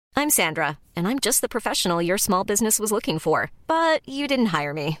I'm Sandra, and I'm just the professional your small business was looking for. But you didn't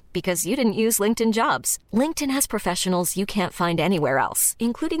hire me because you didn't use LinkedIn Jobs. LinkedIn has professionals you can't find anywhere else,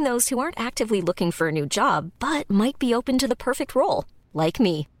 including those who aren't actively looking for a new job, but might be open to the perfect role, like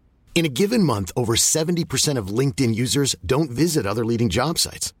me. In a given month, over 70% of LinkedIn users don't visit other leading job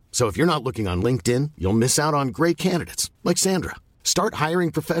sites. So if you're not looking on LinkedIn, you'll miss out on great candidates like Sandra. Start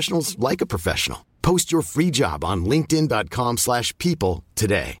hiring professionals like a professional. Post your free job on linkedin.com/people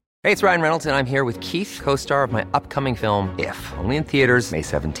today. Hey, it's Ryan Reynolds, and I'm here with Keith, co-star of my upcoming film, If, only in theaters May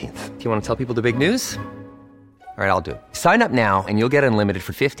 17th. Do you want to tell people the big news? All right, I'll do it. Sign up now and you'll get unlimited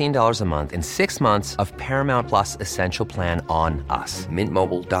for $15 a month and 6 months of Paramount Plus Essential Plan on us.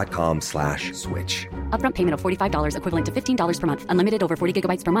 MintMobile.com/switch. Upfront payment of $45 equivalent to $15 per month. Unlimited over 40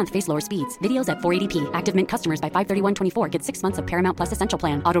 gigabytes per month. Face lower speeds. Videos at 480p. Active Mint customers by 531.24 get 6 months of Paramount Plus Essential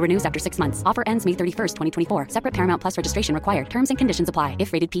Plan. Auto renews after 6 months. Offer ends May 31st, 2024. Separate Paramount Plus registration required. Terms and conditions apply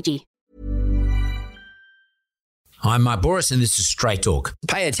if rated PG. I'm Mike Boris and this is Straight Talk.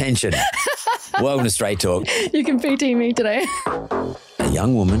 Pay attention. Welcome to Straight Talk. You can PT me today. A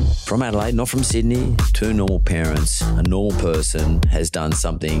young woman from Adelaide, not from Sydney, two normal parents, a normal person has done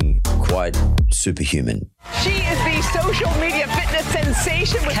something quite superhuman. She is the social media fitness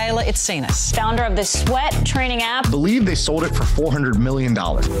sensation. Kayla Itsines, founder of the sweat training app. I believe they sold it for $400 million.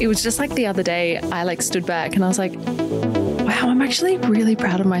 It was just like the other day, I stood back and I was like, wow, I'm actually really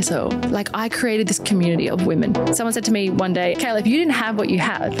proud of myself. I created this community of women. Someone said to me one day, Kayla, if you didn't have what you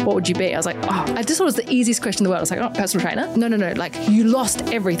had, what would you be? I was like, I just thought it was the easiest question in the world. I was like, personal trainer? No. You lost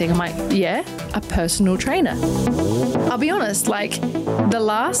everything. I'm like, yeah, a personal trainer. I'll be honest, the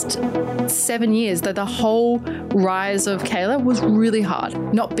last 7 years, the whole rise of Kayla was really hard.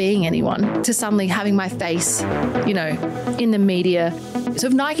 Not being anyone to suddenly having my face, in the media. So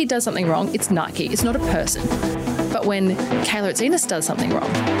if Nike does something wrong, it's Nike. It's not a person. But when Kayla Itsines does something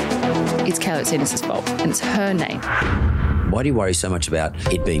wrong, it's Kayla Itsines' fault and it's her name. Why do you worry so much about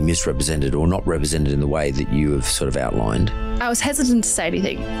it being misrepresented or not represented in the way that you have sort of outlined? I was hesitant to say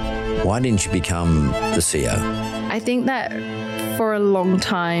anything. Why didn't you become the CEO? I think that for a long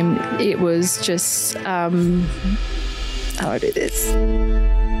time it was just, how do I do this?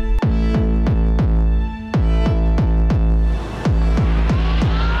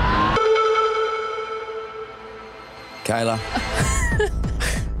 Kayla,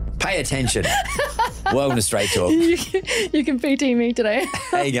 pay attention. Welcome to Straight Talk. You can PT me today.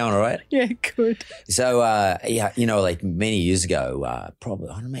 How you going, all right? Yeah, good. So, many years ago, probably,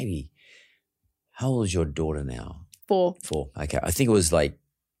 I don't know, maybe, how old is your daughter now? 4. Okay. I think it was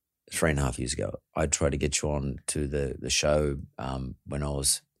 3.5 years ago. I tried to get you on to the show when I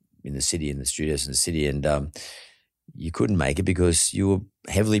was in the studios in the city, and you couldn't make it because you were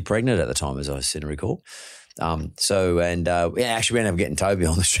heavily pregnant at the time, as I seem to recall. Actually we ended up getting Toby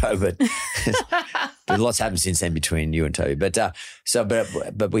on the show, but lots happened since then between you and Toby. But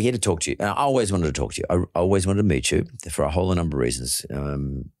we're here to talk to you. And I always wanted to talk to you. I always wanted to meet you for a whole number of reasons.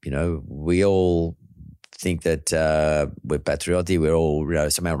 We all think that we're patriotic. We're all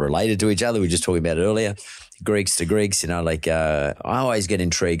somehow related to each other. We were just talking about it earlier. Greeks to Greeks, I always get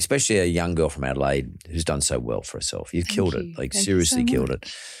intrigued, especially a young girl from Adelaide who's done so well for herself. You've killed it, seriously killed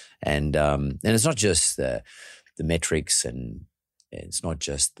it. And it's not just the metrics and it's not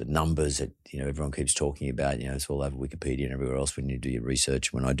just the numbers that, everyone keeps talking about. It's all over Wikipedia and everywhere else when you do your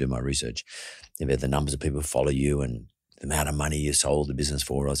research. When I do my research, about the numbers of people who follow you and the amount of money you sold the business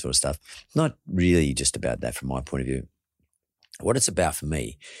for, all that sort of stuff. Not really just about that from my point of view. What it's about for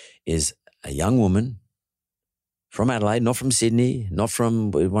me is a young woman from Adelaide, not from Sydney, not from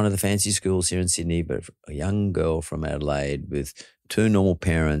one of the fancy schools here in Sydney, but a young girl from Adelaide with two normal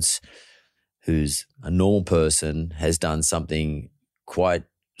parents who's a normal person has done something quite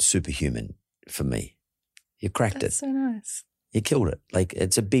superhuman for me. You cracked it. That's so nice. You killed it.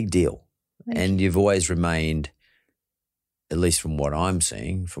 It's a big deal. And you've always remained, at least from what I'm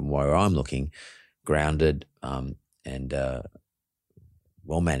seeing, from where I'm looking, grounded and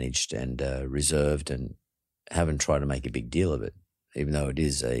well-managed and reserved and haven't tried to make a big deal of it, even though it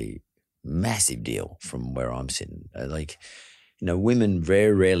is a massive deal from where I'm sitting. Women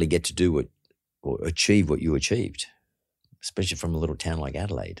very rarely get to do or achieve what you achieved, especially from a little town like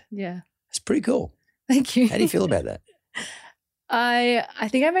Adelaide. Yeah. It's pretty cool. Thank you. How do you feel about that? I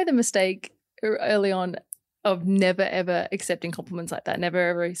think I made the mistake early on of never, ever accepting compliments like that, never,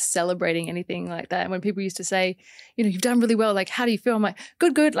 ever celebrating anything like that. And when people used to say, you've done really well, how do you feel? I'm like,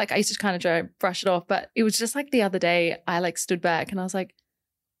 good. I used to kind of try to brush it off. But it was just the other day, I stood back and I was like,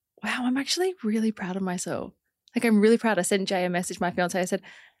 wow, I'm actually really proud of myself. I'm really proud. I sent Jay a message, my fiance. I said,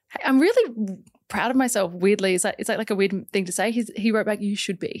 I'm really proud of myself, weirdly. It's like a weird thing to say. He wrote back, you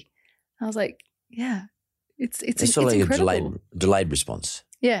should be. I was like, yeah, it's sort of like incredible. a delayed response.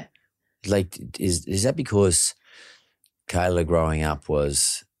 Yeah. Like, is that because Kayla growing up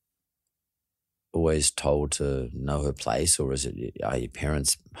was always told to know her place, or are your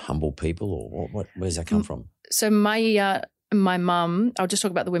parents humble people, or what? Where does that come from? So my mum, I'll just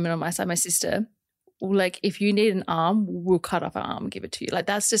talk about the women on my side, my sister, like if you need an arm, we'll cut off our arm and give it to you. Like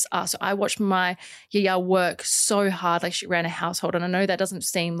that's just us. So I watched my yaya work so hard. Like she ran a household, and I know that doesn't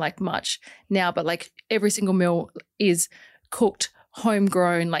seem like much now, but like every single meal is cooked,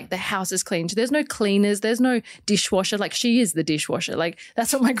 homegrown, like the house is clean. There's no cleaners, there's no dishwasher. Like she is the dishwasher. Like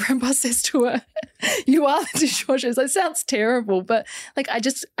that's what my grandpa says to her. You are the dishwasher. So it sounds terrible, but like I'm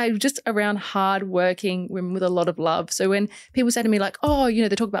just around hardworking women with a lot of love. So when people say to me like, oh, you know,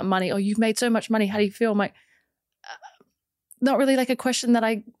 they talk about money. Oh, you've made so much money. How do you feel? I'm like, not really like a question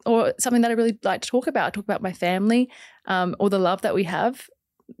or something that I really like to talk about. I talk about my family or the love that we have.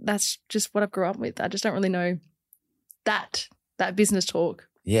 That's just what I've grown up with. I just don't really know that business talk.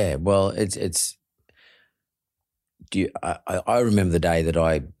 Yeah, well, I remember the day that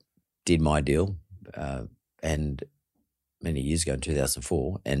I did my deal, and many years ago in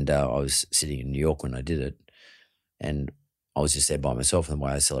 2004, and I was sitting in New York when I did it, and I was just there by myself, and the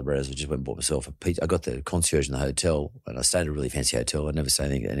way I celebrated is I just went and bought myself a pizza. I got the concierge in the hotel, and I stayed at a really fancy hotel. I'd never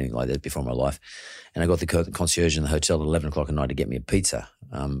seen anything like that before in my life. And I got the concierge in the hotel at 11 o'clock at night to get me a pizza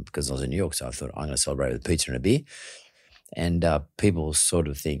because I was in New York, so I thought I'm going to celebrate with a pizza and a beer. And people sort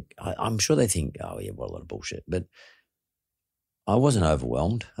of think, I'm sure they think, oh, yeah, what a lot of bullshit. But I wasn't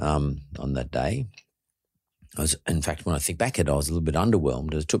overwhelmed on that day. In fact, when I think back at it, I was a little bit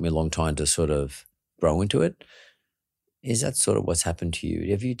underwhelmed. It took me a long time to sort of grow into it. Is that sort of what's happened to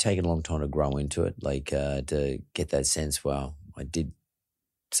you? Have you taken a long time to grow into it, like to get that sense, wow, I did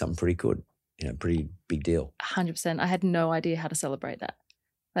something pretty good, pretty big deal? 100%. I had no idea how to celebrate that.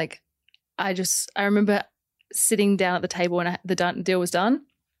 Like, I remember sitting down at the table when the deal was done,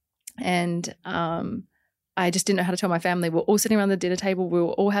 and I just didn't know how to tell my family. We were all sitting around the dinner table. We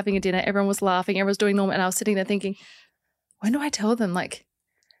were all having a dinner. Everyone was laughing. Everyone was doing normal. And I was sitting there thinking, when do I tell them? Like,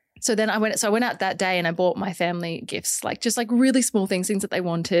 so then I went out that day and I bought my family gifts, like just like really small things that they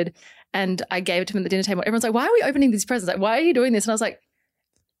wanted. And I gave it to them at the dinner table. Everyone's like, why are we opening these presents? Like, why are you doing this? And I was like,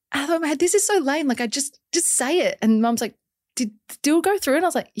 I thought in my head, this is so lame. Like, I just say it. And Mum's like, did the deal go through? And I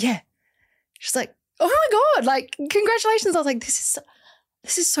was like, yeah. She's like, oh my God, like, congratulations. I was like, this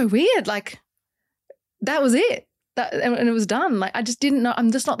is so weird. Like, that was it. And it was done. Like, I just didn't know.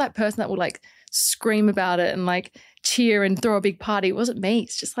 I'm just not that person that will like scream about it and like cheer and throw a big party. It wasn't me.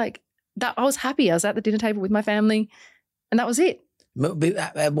 It's just like that. I was happy. I was at the dinner table with my family and that was it. But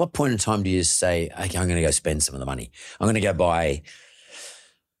at what point in time do you say, okay, I'm going to go spend some of the money. I'm going to go buy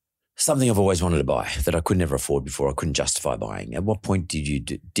something I've always wanted to buy that I could never afford before. I couldn't justify buying. At what point did you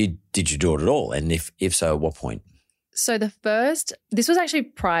do it at all? And if so, at what point? So this was actually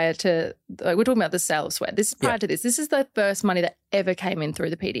prior to, we're talking about the sale of sweat. This is prior to this. This is the first money that ever came in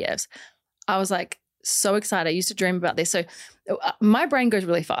through the PDFs. I was like so excited. I used to dream about this. So my brain goes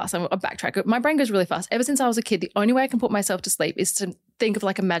really fast. I'll backtrack. My brain goes really fast. Ever since I was a kid, the only way I can put myself to sleep is to think of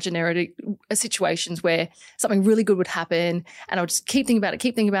like imaginary situations where something really good would happen. And I would just keep thinking about it.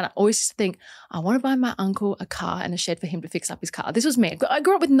 I always used to think, I want to buy my uncle a car and a shed for him to fix up his car. This was me. I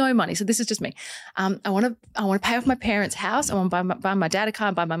grew up with no money, so this is just me. I want to pay off my parents' house. I want to buy my dad a car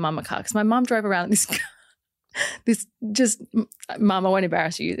and buy my mum a car because my mum drove around in this car. Mum, I won't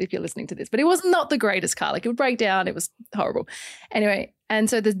embarrass you if you're listening to this, but it was not the greatest car. Like, it would break down. It was horrible. Anyway, and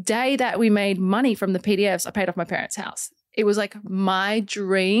so the day that we made money from the PDFs, I paid off my parents' house. It was like my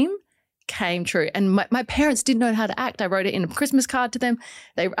dream came true. And my parents didn't know how to act. I wrote it in a Christmas card to them.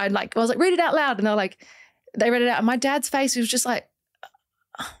 I was like, read it out loud. And they're like, they read it out. And my dad's face was just like,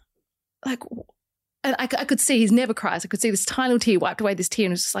 and I could see, he's never cries. I could see this tiny little tear wiped away this tear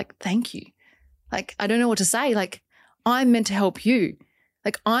and it was just like, thank you. Like, I don't know what to say. Like, I'm meant to help you.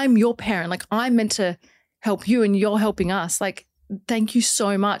 Like, I'm your parent. Like, I'm meant to help you and you're helping us. Like, thank you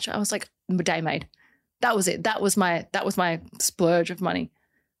so much. I was like, day made. That was it. That was my splurge of money.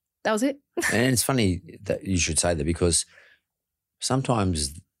 That was it. And it's funny that you should say that because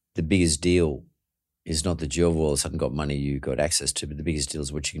sometimes the biggest deal is not that you've all of a sudden got money you got access to, but the biggest deal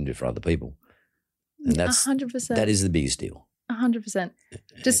is what you can do for other people. And that's 100%. That is the biggest deal. 100%.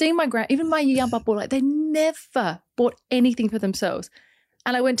 Just seeing even my young couple, like, they never bought anything for themselves.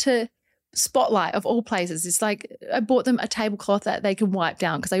 And I went to Spotlight of all places. It's like I bought them a tablecloth that they can wipe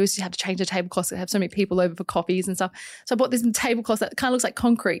down because I used to have to change the tablecloth to have so many people over for coffees and stuff. So I bought this tablecloth that kind of looks like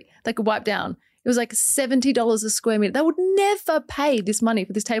concrete they could wipe down. It was like $70 a square meter. They would never pay this money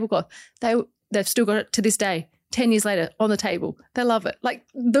for this tablecloth. They've still got it to this day, 10 years later, on the table. They love it. Like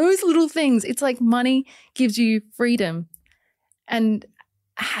those little things, it's like money gives you freedom and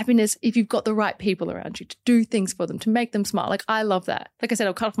happiness if you've got the right people around you to do things for them, to make them smile. Like I love that. Like I said,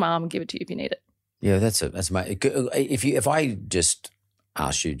 I'll cut off my arm and give it to you if you need it. Yeah, that's my. If I just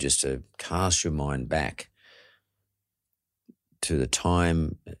ask you just to cast your mind back to the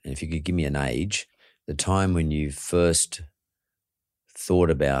time, if you could give me an age, the time when you first thought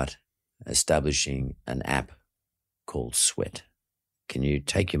about establishing an app called Sweat. Can you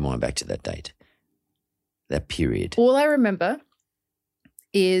take your mind back to that date, that period? All I remember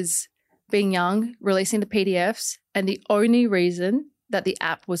is being young, releasing the PDFs, and the only reason that the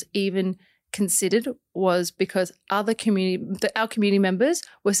app was even considered was because our community members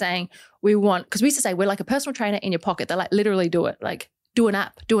were saying we want, because we used to say we're like a personal trainer in your pocket. They like literally do it, like do an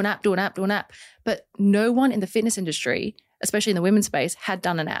app. But no one in the fitness industry, especially in the women's space, had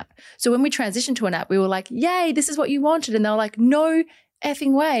done an app. So when we transitioned to an app, we were like, yay, this is what you wanted. And they were like, no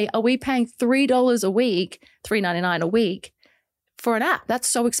effing way are we paying $3 a week, $3.99 a week for an app. That's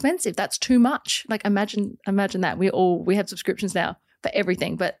so expensive. That's too much. Like imagine that. We have subscriptions now for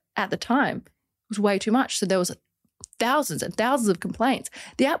everything. But at the time, it was way too much. So there was thousands and thousands of complaints.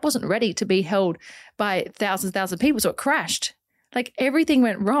 The app wasn't ready to be held by thousands of people. So it crashed. Like everything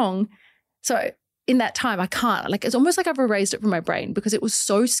went wrong. So in that time, I can't, like, it's almost like I've erased it from my brain because it was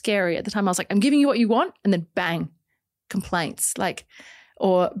so scary at the time. I was like, I'm giving you what you want. And then bang, complaints, like,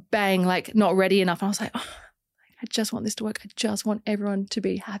 or bang, like not ready enough. And I was like, oh, I just want this to work. I just want everyone to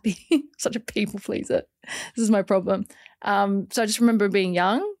be happy. Such a people pleaser. This is my problem. So I just remember being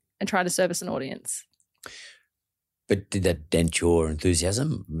young and trying to service an audience. But did that dent your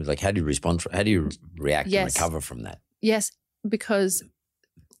enthusiasm? Like, how do you respond? How do you react and recover from that? Yes, because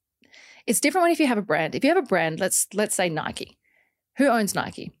it's different when if you have a brand. If you have a brand, let's say Nike. Who owns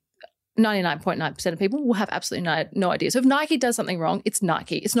Nike? 99.9% of people will have absolutely no idea. So if Nike does something wrong, it's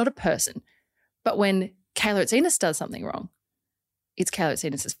Nike. It's not a person. But when Kayla Itsines does something wrong, it's Kayla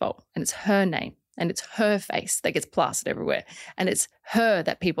Itsines' fault, and it's her name, and it's her face that gets plastered everywhere, and it's her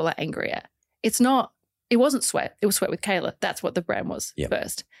that people are angry at. It wasn't Sweat. It was Sweat with Kayla. That's what the brand was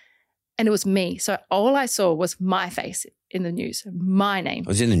first. And it was me. So all I saw was my face in the news, my name.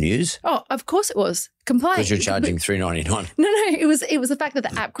 Was it in the news? Oh, of course it was. Complaint. Because you're charging $3.99. No, it was the fact that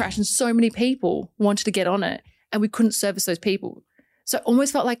the app crashed and so many people wanted to get on it and we couldn't service those people. So it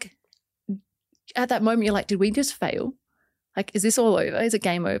almost felt like at that moment you're like, did we just fail? Like, is this all over? Is it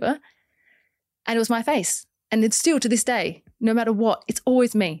game over? And it was my face. And it's still to this day, no matter what, it's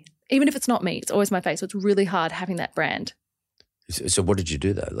always me. Even if it's not me, it's always my face. So it's really hard having that brand. So what did you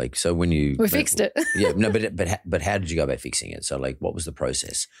do though? Like, so when you fixed it. Yeah, no, but how did you go about fixing it? So like, what was the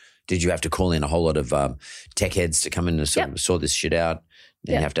process? Did you have to call in a whole lot of tech heads to come in and sort this shit out?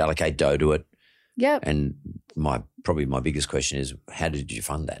 And you have to allocate dough to it. Yeah. And probably my biggest question is, how did you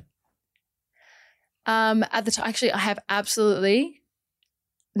fund that? At the time, actually, I have absolutely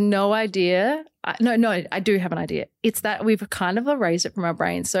no idea. No, I do have an idea. It's that we've kind of erased it from our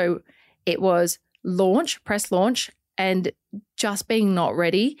brain. So it was press launch. And just being not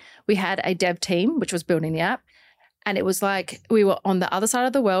ready, we had a dev team, which was building the app. And it was like we were on the other side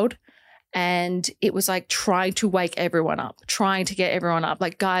of the world and it was like trying to wake everyone up, trying to get everyone up.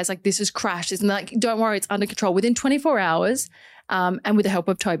 Like, guys, like this has crashed. It's like, don't worry, it's under control. Within 24 hours and with the help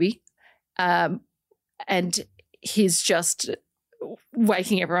of Toby and he's just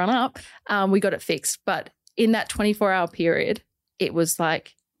waking everyone up, we got it fixed. But in that 24-hour period, it was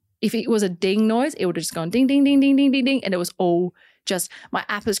like, if it was a ding noise, it would have just gone ding, ding, ding, ding, ding, ding, ding. And it was all just, my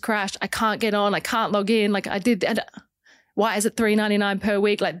app has crashed. I can't get on. I can't log in. Like I did. And why is it $3.99 per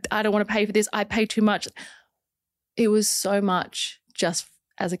week? Like, I don't want to pay for this. I pay too much. It was so much just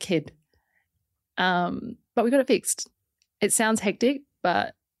as a kid. But we got it fixed. It sounds hectic,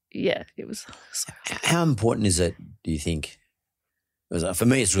 but yeah, it was so hard. How important is it, do you think? For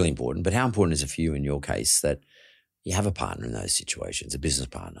me, it's really important, but how important is it for you in your case that you have a partner in those situations, a business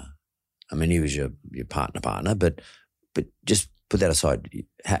partner? I mean, he was your partner, but just put that aside.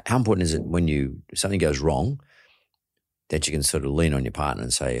 How important is it when something goes wrong that you can sort of lean on your partner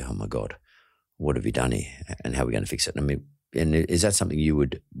and say, oh my God, what have you done here and how are we going to fix it? I mean, and is that something you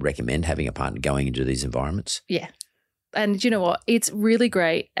would recommend, having a partner going into these environments? Yeah. And you know what? It's really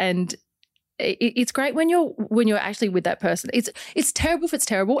great. And it's great when you're actually with that person. It's terrible if it's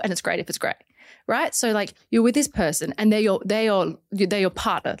terrible and it's great if it's great. Right? So like you're with this person and they're your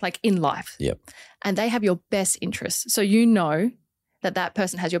partner, like in life. Yep. And they have your best interests. So you know that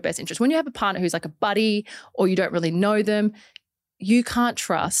person has your best interest. When you have a partner who's like a buddy or you don't really know them, you can't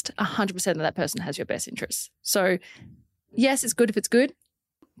trust 100% that person has your best interests. So yes, it's good if it's good,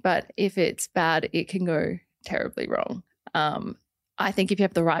 but if it's bad, it can go terribly wrong. I think if you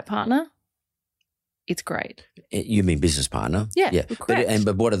have the right partner, it's great. You mean business partner? Yeah. Correct.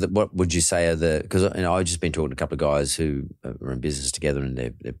 But what would you say are because I've just been talking to a couple of guys who are in business together, and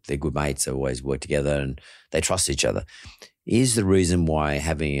they're good mates. They always work together and they trust each other. Is the reason why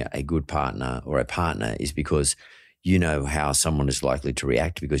having a good partner or a partner is because you know how someone is likely to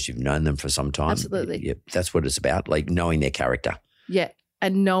react because you've known them for some time? Absolutely. Yeah, that's what it's about, like knowing their character. Yeah,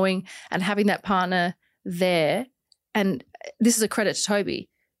 and knowing and having that partner there. And this is a credit to Toby.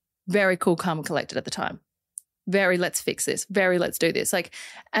 Very cool, calm, and collected at the time. Very let's fix this. Very let's do this.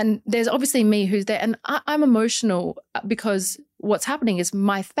 And there's obviously me who's there, and I'm emotional because what's happening is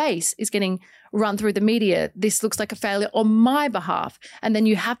my face is getting run through the media. This looks like a failure on my behalf. And then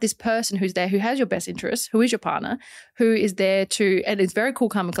you have this person who's there who has your best interests, who is your partner, who is there and is very cool,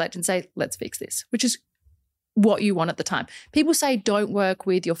 calm, and collected and say, let's fix this, which is what you want at the time. People say don't work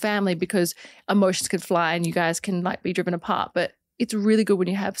with your family because emotions can fly and you guys can be driven apart. But it's really good when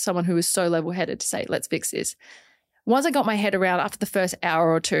you have someone who is so level-headed to say, let's fix this. Once I got my head around after the first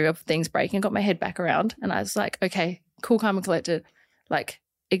hour or two of things breaking, I got my head back around and I was like, okay, cool, calm, and collected.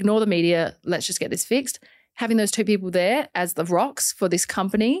 Ignore the media. Let's just get this fixed. Having those two people there as the rocks for this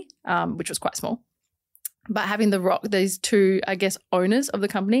company, which was quite small, but having these two, I guess, owners of the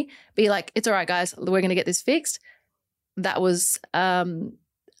company be like, it's all right, guys, we're going to get this fixed. That was a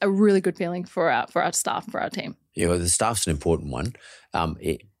really good feeling for our staff, for our team. Yeah, well, the staff's an important one.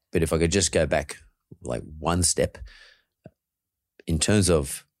 But if I could just go back one step, in terms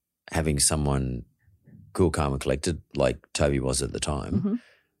of having someone cool, calm, and collected like Toby was at the time, Mm-hmm.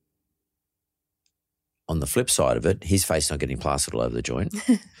 on the flip side of it, his face not getting plastered all over the joint.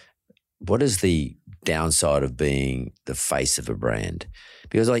 What is the downside of being the face of a brand?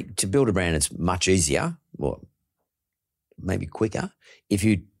 Because to build a brand, it's much easier, or maybe quicker, if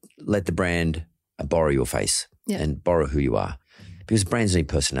you let the brand borrow your face and borrow who you are. Because brands need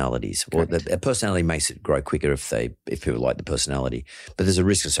personalities. Or a personality makes it grow quicker if people like the personality. But there's a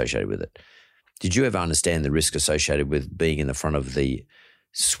risk associated with it. Did you ever understand the risk associated with being in the front of the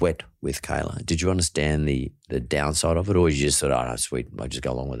sweat with Kayla? Did you understand the downside of it, or you just thought, oh, no, sweet, I'll just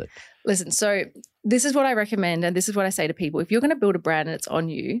go along with it? Listen, so this is what I recommend, and this is what I say to people. If you're going to build a brand and it's on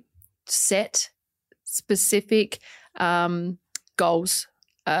you, set specific goals,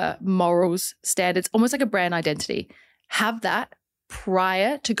 morals, standards, almost like a brand identity. Have that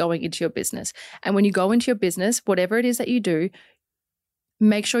prior to going into your business. And when you go into your business, whatever it is that you do,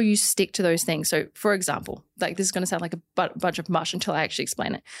 make sure you stick to those things. So, for example, this is going to sound like a bunch of mush until I actually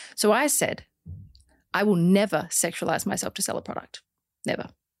explain it. So I said, I will never sexualize myself to sell a product. Never.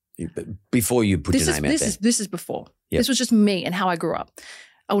 Before you put your name out there. This is before. Yep. This was just me and how I grew up.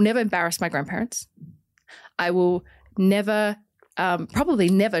 I will never embarrass my grandparents. I will never, probably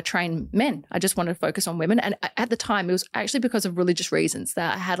never train men. I just wanted to focus on women. And at the time, it was actually because of religious reasons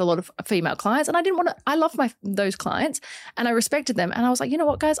that I had a lot of female clients, and I didn't want to. I loved those clients, and I respected them. And I was like, you know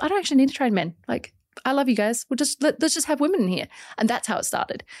what, guys, I don't actually need to train men. I love you guys. We'll let's just have women in here. And that's how it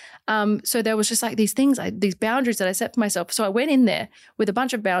started. So there was just these things, these boundaries that I set for myself. So I went in there with a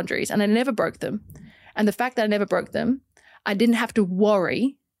bunch of boundaries and I never broke them. And the fact that I never broke them, I didn't have to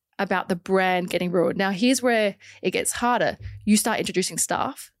worry about the brand getting ruined. Now, here's where it gets harder. You start introducing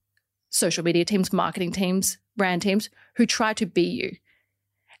staff, social media teams, marketing teams, brand teams who try to be you.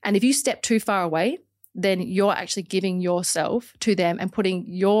 And if you step too far away, then you're actually giving yourself to them and putting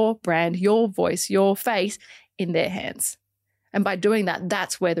your brand, your voice, your face in their hands. And by doing that,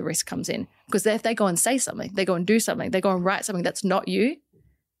 that's where the risk comes in. Because if they go and say something, they go and do something, they go and write something that's not you,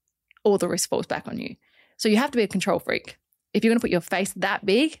 all the risk falls back on you. So you have to be a control freak. If you're going to put your face that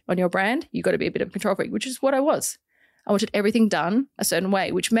big on your brand, you've got to be a bit of a control freak, which is what I was. I wanted everything done a certain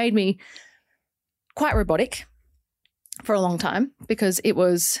way, which made me quite robotic for a long time because it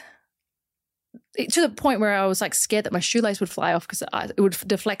was to the point where I was scared that my shoelace would fly off because it would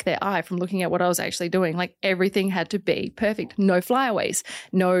deflect their eye from looking at what I was actually doing. Everything had to be perfect. No flyaways.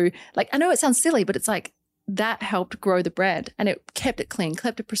 No, I know it sounds silly, but it's that helped grow the brand and it kept it clean,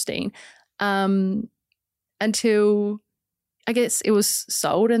 kept it pristine until I guess it was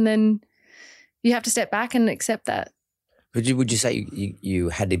sold, and then you have to step back and accept that. Would you say you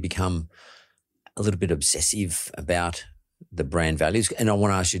had to become a little bit obsessive about the brand values? And I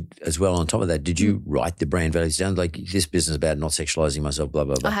want to ask you as well on top of that, did you write the brand values down? This business about not sexualizing myself, blah,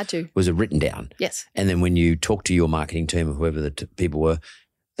 blah, blah. I had to. Was it written down? Yes. And then when you talked to your marketing team or whoever the people were,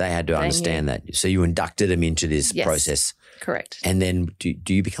 they had to understand that. So you inducted them into this process. Correct. And then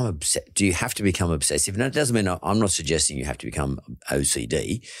do you become obsessed? Do you have to become obsessive? Now, it doesn't mean I'm not suggesting you have to become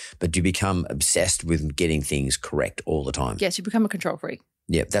OCD, but do you become obsessed with getting things correct all the time? Yes, you become a control freak.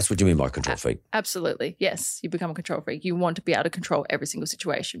 Yeah, that's what you mean by control freak. Absolutely. Yes, you become a control freak. You want to be able to control every single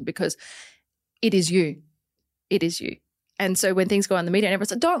situation because it is you. It is you. And so when things go on the media and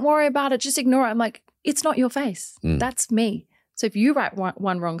everyone's like, don't worry about it, just ignore it. I'm like, it's not your face. That's me. So if you write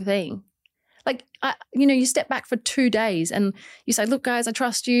one wrong thing, like, you step back for 2 days and you say, look, guys, I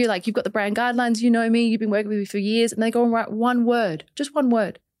trust you. Like, you've got the brand guidelines. You know me. You've been working with me for years. And they go and write one word, just one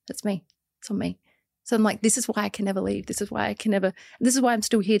word. That's me. It's on me. So I'm like, this is why I can never leave. This is why I'm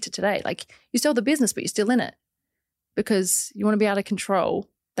still here to today. Like, you still have the business, but you're still in it because you want to be able to control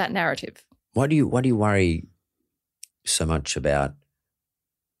that narrative. Why do you worry so much about?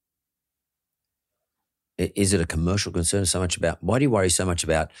 Is it a commercial concern so much about? Why do you worry so much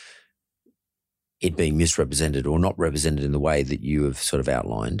about it being misrepresented or not represented in the way that you have sort of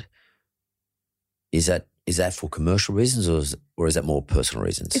outlined? Is that for commercial reasons or is that more personal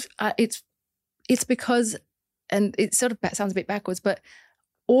reasons? It's because, and it sort of sounds a bit backwards, but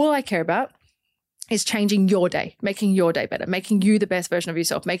all I care about is changing your day, making your day better, making you the best version of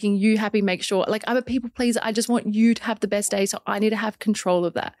yourself, making you happy, make sure, like, I'm a people pleaser. I just want you to have the best day. So I need to have control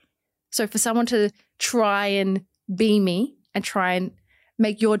of that. So for someone to try and be me and try and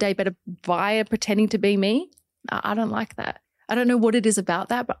make your day better via pretending to be me, I don't like that. I don't know what it is about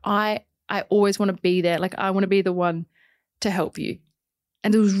that, but I always want to be there. Like, I want to be the one to help you.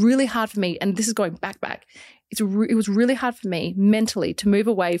 And it was really hard for me, and this is going back. It was really hard for me mentally to move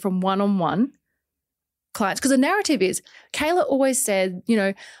away from one-on-one clients because the narrative is, Kayla always said,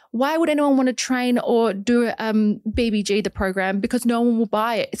 why would anyone want to train or do BBG, the program, because no one will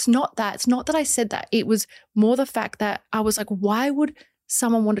buy it. It's not that. It's not that I said that. It was more the fact that I was like, why would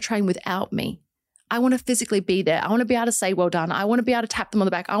someone want to train without me? I want to physically be there. I want to be able to say, well done. I want to be able to tap them on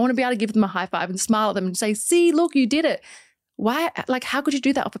the back. I want to be able to give them a high five and smile at them and say, see, look, you did it. Why? Like, how could you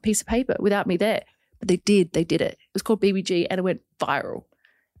do that off a piece of paper without me there? But they did it. It was called BBG and it went viral.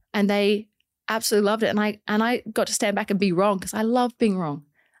 And they absolutely loved it. And I got to stand back and be wrong because I love being wrong.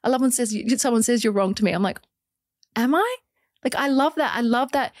 I love when someone says you're wrong to me. I'm like, am I? Like, I love that. I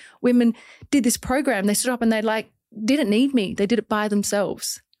love that women did this program. They stood up and they didn't need me. They did it by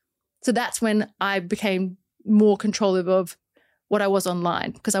themselves. So that's when I became more controlling of what I was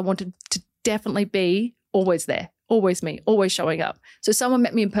online because I wanted to definitely be always there, always me, always showing up. So someone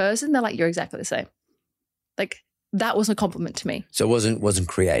met me in person, they're like, you're exactly the same. Like, that was a compliment to me. So it wasn't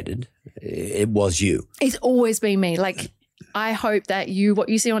created. It was you. It's always been me. Like, I hope that what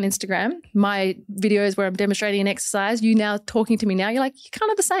you see on Instagram, my videos where I'm demonstrating an exercise, you now talking to me now, you're like, you're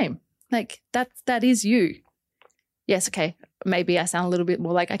kind of the same. Like, that is you. Yes, okay, maybe I sound a little bit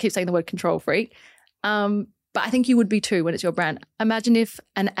more like, I keep saying the word control freak, but I think you would be too when it's your brand. Imagine if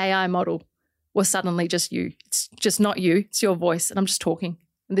an AI model was suddenly just you. It's just not you. It's your voice and I'm just talking.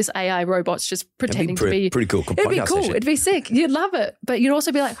 And this AI robot's just pretending to be. Pretty cool. It'd be cool. It'd be sick. You'd love it. But you'd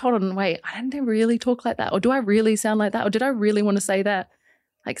also be like, hold on, wait, I didn't really talk like that. Or do I really sound like that? Or did I really want to say that?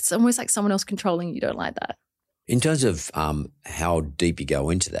 Like, it's almost like someone else controlling you. You don't like that. In terms of how deep you go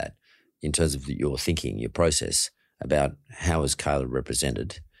into that, in terms of your thinking, your process about how is Kayla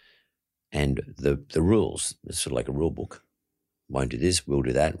represented and the rules, it's sort of like a rule book. Won't do this, we'll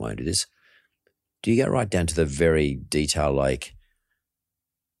do that, won't do this. Do you get right down to the very detail like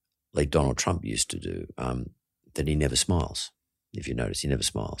Donald Trump used to do, that he never smiles? If you notice, he never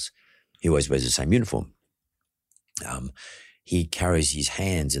smiles. He always wears the same uniform. He carries his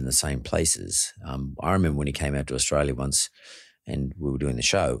hands in the same places. I remember when he came out to Australia once and we were doing the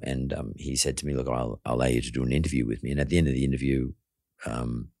show and he said to me, look, I'll allow you to do an interview with me. And at the end of the interview,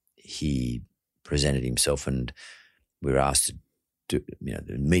 he presented himself and we were asked to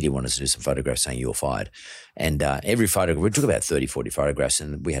the media wanted us to do some photographs saying you're fired. And every photograph, we took about 30, 40 photographs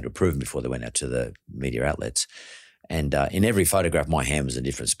and we had to approve them before they went out to the media outlets. And in every photograph, my hand was in a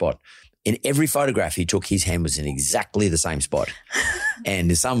different spot. In every photograph he took, his hand was in exactly the same spot.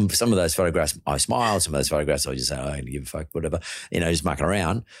 And some of those photographs, I smiled. Some of those photographs, I just say, I don't give a fuck, whatever, just mucking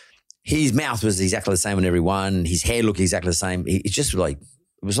around. His mouth was exactly the same on every one. His hair looked exactly the same. It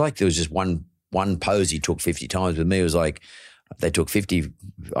was like there was just one pose he took 50 times. With me, it was like, they took 50,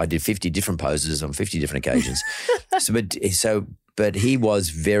 I did 50 different poses on 50 different occasions. But he was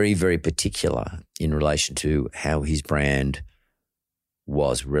very, very particular in relation to how his brand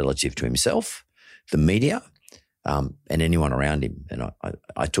was relative to himself, the media, and anyone around him. And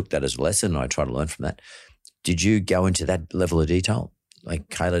I took that as a lesson and I try to learn from that. Did you go into that level of detail? Like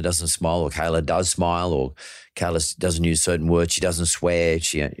Kayla doesn't smile or Kayla does smile or Kayla doesn't use certain words, she doesn't swear.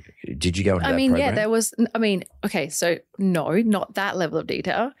 Do Did you go into that program? Yeah, there was, okay, so no, not that level of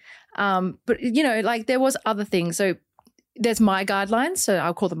detail. But, like there was other things. So there's my guidelines. So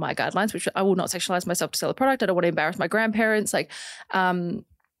I'll call them my guidelines, which I will not sexualize myself to sell a product. I don't want to embarrass my grandparents. Like,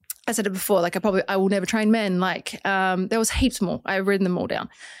 I said it before, like I will never train men. Like, there was heaps more. I've written them all down.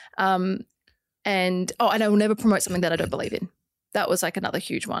 And I will never promote something that I don't believe in. That was like another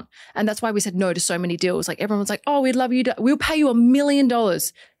huge one. And that's why we said no to so many deals. Like everyone's like, oh, we'd love you to, we'll pay you $1 million.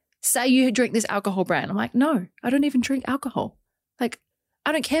 Say you drink this alcohol brand. I'm like, no, I don't even drink alcohol. Like,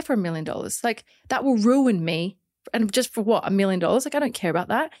 I don't care for $1 million. Like that will ruin me. And just for what, $1 million? Like I don't care about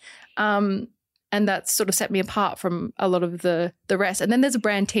that. And that sort of set me apart from a lot of the rest. And then there's a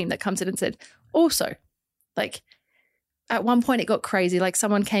brand team that comes in and said, also, like at one point it got crazy. Like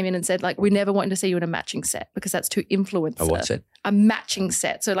someone came in and said, like, we never want to see you in a matching set because that's too influencer. A what set? A matching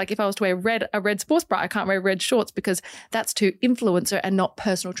set. So like if I was to wear a red sports bra, I can't wear red shorts because that's too influencer and not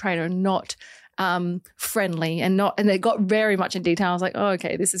personal trainer and not friendly and it got very much in detail. I was like, oh,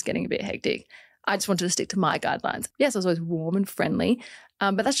 okay, this is getting a bit hectic. I just wanted to stick to my guidelines. Yes, I was always warm and friendly,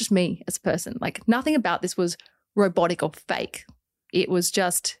 but that's just me as a person. Like nothing about this was robotic or fake. It was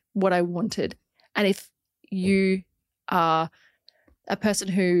just what I wanted. And if you are a person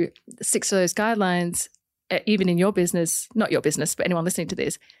who sticks to those guidelines, even in your business, not your business, but anyone listening to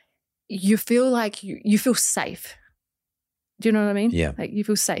this, you feel like you feel safe. Do you know what I mean? Yeah. Like you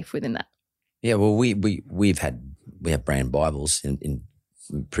feel safe within that. Yeah. Well, we have brand Bibles in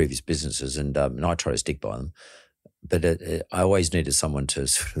previous businesses, and I try to stick by them. But I always needed someone to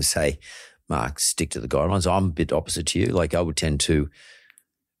sort of say, Mark, stick to the guidelines. I'm a bit opposite to you. Like I would tend to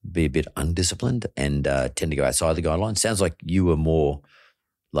be a bit undisciplined and tend to go outside the guidelines. Sounds like you were more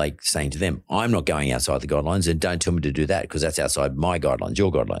like saying to them, I'm not going outside the guidelines and don't tell me to do that because that's outside my guidelines,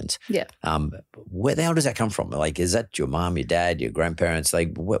 your guidelines. Yeah. Where the hell does that come from? Like, is that your mom, your dad, your grandparents?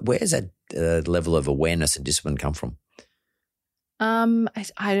 Like, where does that level of awareness and discipline come from?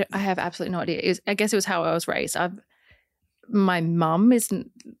 I have absolutely no idea. I guess it was how I was raised. My mum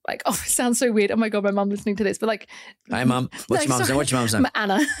isn't like, oh, it sounds so weird. Oh my God, my mum listening to this, but like, hey mum, what's your mum's name? What's your mum's name?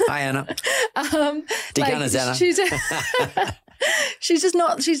 Anna. Hi Anna. Like, Anna. She's just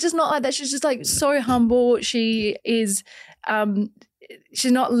not like that. She's just like so humble. She is,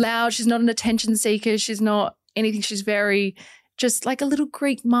 she's not loud. She's not an attention seeker. She's not anything. She's very just like a little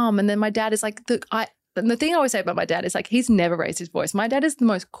Greek mum. And then my dad is like the thing I always say about my dad is like he's never raised his voice. My dad is the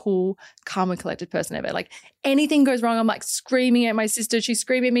most cool, calm and collected person ever. Like anything goes wrong, I'm like screaming at my sister. She's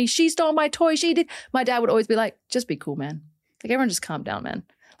screaming at me. She stole my toy. She did. My dad would always be like, just be cool, man. Like everyone just calm down, man.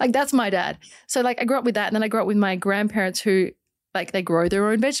 Like that's my dad. So like I grew up with that. And then I grew up with my grandparents who like they grow their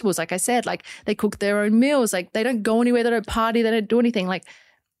own vegetables. Like I said, like they cook their own meals. Like they don't go anywhere. They don't party. They don't do anything. Like,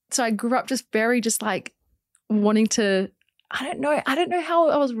 so I grew up just like wanting to, I don't know how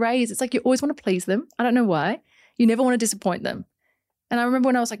I was raised. It's like you always want to please them. I don't know why. You never want to disappoint them. And I remember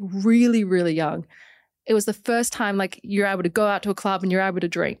when I was like really, really young, it was the first time like you're able to go out to a club and you're able to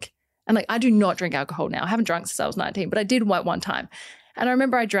drink. And like I do not drink alcohol now. I haven't drunk since I was 19, but I did one time. And I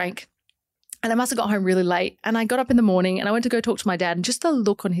remember I drank and I must have got home really late. And I got up in the morning and I went to go talk to my dad, and just the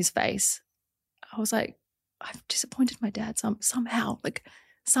look on his face, I was like, I've disappointed my dad somehow. Like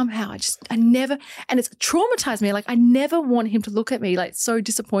somehow I never, and it's traumatized me. Like I never want him to look at me like so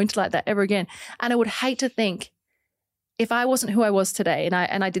disappointed like that ever again. And I would hate to think if I wasn't who I was today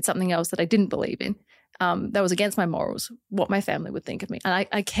and I did something else that I didn't believe in, that was against my morals, what my family would think of me. And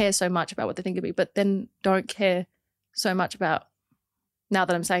I care so much about what they think of me, but then don't care so much about, now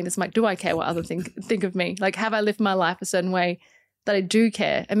that I'm saying this, I'm like, do I care what others think of me? Like, have I lived my life a certain way that I do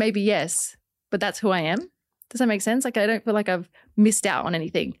care? And maybe yes, but that's who I am. Does that make sense? Like I don't feel like I've missed out on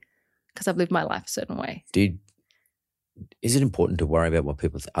anything because I've lived my life a certain way. Is it important to worry about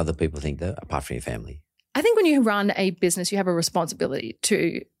what other people think though, apart from your family? I think when you run a business, you have a responsibility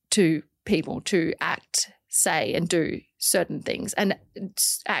to people to act, say, and do certain things, and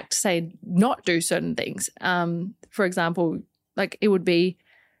act, say, not do certain things. For example, like it would be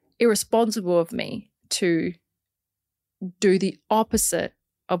irresponsible of me to do the opposite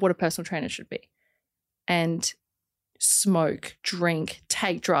of what a personal trainer should be. And smoke, drink,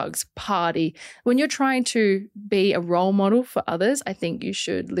 take drugs, party. When you're trying to be a role model for others, I think you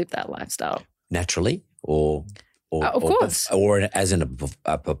should live that lifestyle. Naturally or of course. Or as in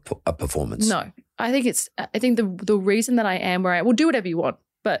a performance? No. I think the reason that I am where I am, well, do whatever you want,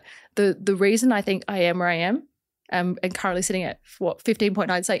 but the reason I think I am where I am, and currently sitting at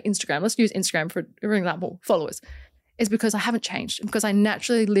 15.9, say Instagram, let's use Instagram for example, followers, is because I haven't changed, because I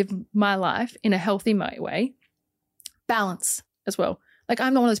naturally live my life in a healthy way. Balance as well. Like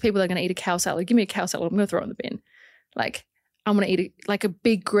I'm not one of those people that are going to eat a cow salad. Give me a cow salad, I'm going to throw it in the bin. Like I'm going to eat like a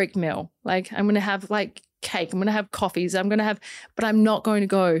big Greek meal. Like I'm going to have like cake. I'm going to have coffees. But I'm not going to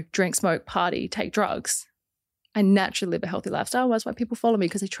go drink, smoke, party, take drugs. I naturally live a healthy lifestyle. That's why people follow me,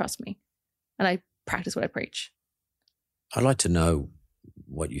 because they trust me and I practice what I preach. I'd like to know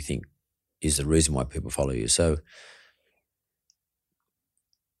what you think is the reason why people follow you. So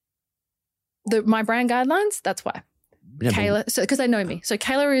my brand guidelines, that's why. Yeah, Kayla, so because they know me. So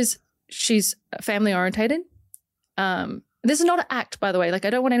Kayla she's family orientated. This is not an act, by the way. Like I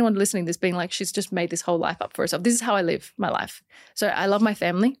don't want anyone listening to this being like, she's just made this whole life up for herself. This is how I live my life. So I love my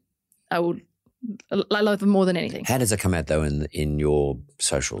family. I love them more than anything. How does that come out though in your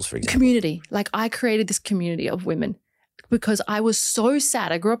socials, for example? Community. Like I created this community of women because I was so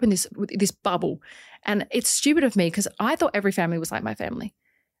sad. I grew up in this bubble, and it's stupid of me because I thought every family was like my family.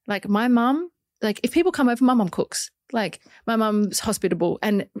 Like my mum, like if people come over, my mum cooks. Like my mum's hospitable.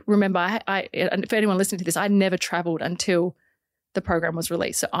 And remember, and for anyone listening to this, I never traveled until the program was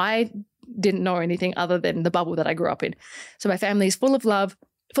released. So I didn't know anything other than the bubble that I grew up in. So my family is full of love,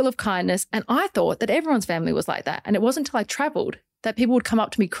 full of kindness. And I thought that everyone's family was like that. And it wasn't until I traveled that people would come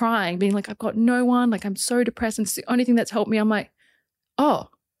up to me crying, being like, I've got no one. Like I'm so depressed. And it's the only thing that's helped me. I'm like, oh,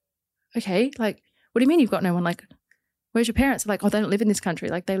 okay. Like, what do you mean you've got no one? Like, where's your parents? They're like, oh, they don't live in this country.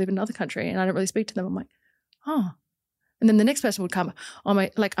 Like they live in another country and I don't really speak to them. I'm like, oh. And then the next person would come. A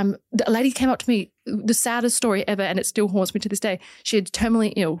lady came up to me, the saddest story ever, and it still haunts me to this day. She had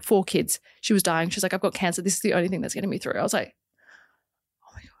terminally ill, 4 kids. She was dying. She's like, I've got cancer. This is the only thing that's getting me through. I was like,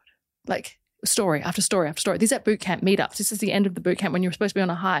 oh my God. Like story after story after story. These are boot camp meetups. This is the end of the boot camp when you're supposed to be on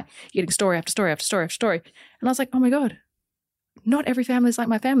a high. You're getting story after story after story after story. And I was like, oh my God, not every family is like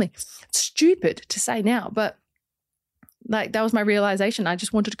my family. It's stupid to say now, but like that was my realization. I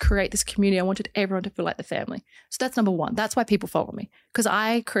just wanted to create this community. I wanted everyone to feel like the family. So that's number one. That's why people follow me, because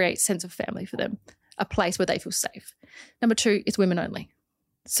I create sense of family for them, a place where they feel safe. Number 2, it's women only.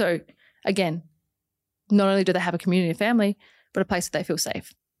 So again, not only do they have a community and family, but a place that they feel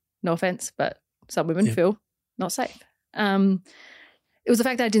safe. No offense, but some women feel not safe. It was the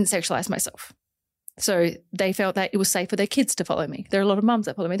fact that I didn't sexualize myself. So they felt that it was safe for their kids to follow me. There are a lot of mums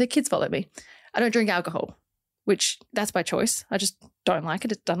that follow me. Their kids follow me. I don't drink alcohol, which that's by choice. I just don't like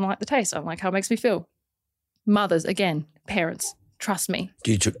it. It doesn't like the taste. I don't like how it makes me feel. Mothers, again, parents, trust me.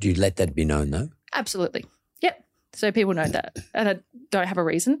 Do you let that be known though? Absolutely. Yep. So people know that. And I don't have a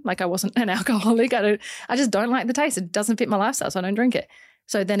reason. Like I wasn't an alcoholic. I just don't like the taste. It doesn't fit my lifestyle, so I don't drink it.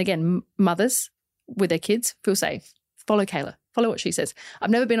 So then again, mothers with their kids feel safe. Follow Kayla. Follow what she says. I've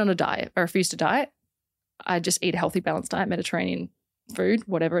never been on a diet. I refuse to diet. I just eat a healthy, balanced diet, Mediterranean food,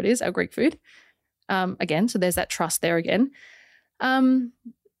 whatever it is, our Greek food. Again, so there's that trust there again. And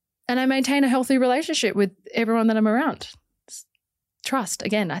I maintain a healthy relationship with everyone that I'm around. Trust.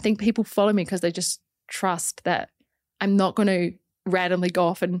 Again, I think people follow me because they just trust that I'm not going to randomly go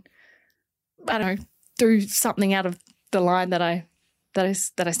off and, I don't know, do something out of the line that I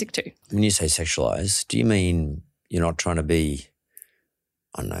stick to. When you say sexualize, do you mean you're not trying to be,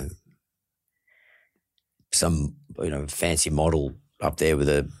 I don't know, some, fancy model up there with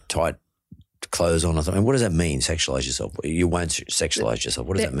a tight clothes on or something? What does that mean, sexualize yourself? You won't sexualize yourself.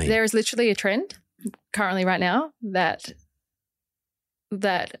 What does that mean? There is literally a trend currently right now that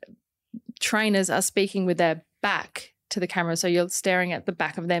trainers are speaking with their back to the camera. So you're staring at the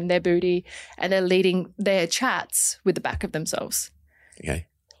back of them, their booty, and they're leading their chats with the back of themselves. Okay.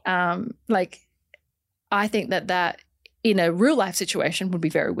 I think that in a real life situation would be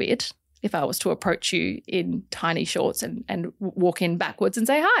very weird. If I was to approach you in tiny shorts and walk in backwards and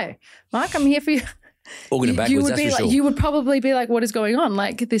say, hi, Mark, I'm here for you. Walking backwards, that's for sure. You would probably be like, what is going on?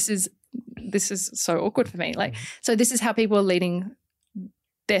 Like, this is so awkward for me. Like, so this is how people are leading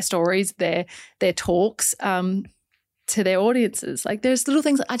their stories, their talks to their audiences. Like, there's little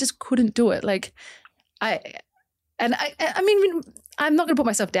things I just couldn't do it. Like, I mean, I'm not going to put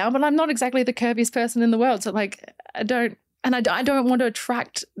myself down, but I'm not exactly the curviest person in the world. So, like, I don't want to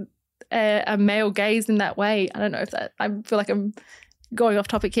attract a male gaze in that way. I don't know if I feel like I'm going off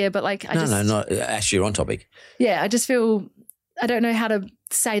topic here, but like actually you're on topic. Yeah, I just feel I don't know how to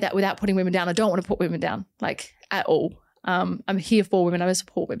say that without putting women down. I don't want to put women down, like, at all. I'm here for women. I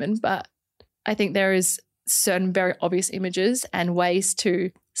support women, but I think there is certain very obvious images and ways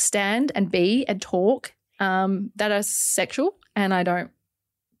to stand and be and talk that are sexual, and I don't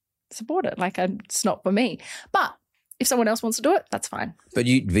support it. Like, it's not for me. But if someone else wants to do it, that's fine. But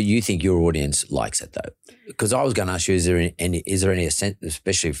you think your audience likes it though? Because I was going to ask you, is there any sense,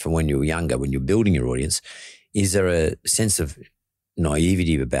 especially from when you were younger, when you're building your audience, is there a sense of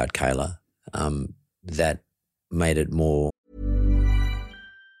naivety about Kayla that made it more?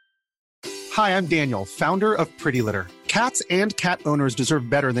 Hi, I'm Daniel, founder of Pretty Litter. Cats and cat owners deserve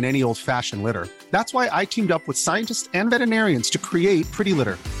better than any old-fashioned litter. That's why I teamed up with scientists and veterinarians to create Pretty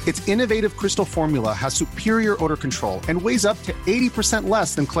Litter. Its innovative crystal formula has superior odor control and weighs up to 80%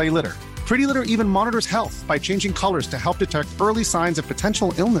 less than clay litter. Pretty Litter even monitors health by changing colors to help detect early signs of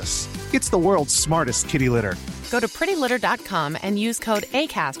potential illness. It's the world's smartest kitty litter. Go to prettylitter.com and use code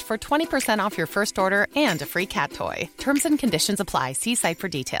ACAST for 20% off your first order and a free cat toy. Terms and conditions apply. See site for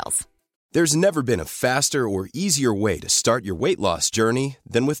details. There's never been a faster or easier way to start your weight loss journey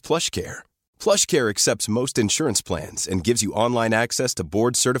than with PlushCare. PlushCare accepts most insurance plans and gives you online access to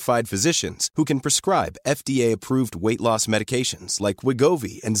board-certified physicians who can prescribe FDA-approved weight loss medications like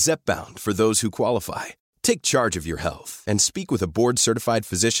Wegovy and Zepbound for those who qualify. Take charge of your health and speak with a board-certified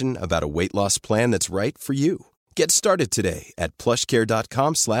physician about a weight loss plan that's right for you. Get started today at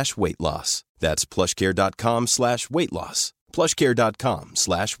plushcare.com/weight loss. That's plushcare.com/weight loss.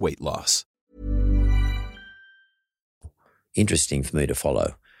 plushcare.com/weight loss. Interesting for me to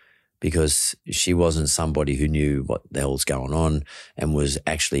follow, because she wasn't somebody who knew what the hell's going on and was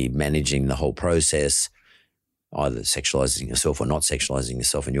actually managing the whole process, either sexualizing yourself or not sexualizing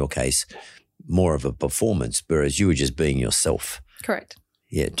yourself in your case, more of a performance, whereas you were just being yourself. Correct.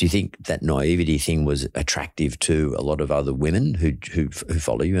 Yeah. Do you think that naivety thing was attractive to a lot of other women who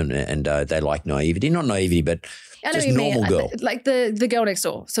follow you and they like naivety? Not naivety, but just normal girl. Like the girl next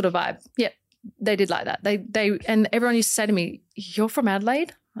door sort of vibe. Yep. They did like that. They and everyone used to say to me, "You're from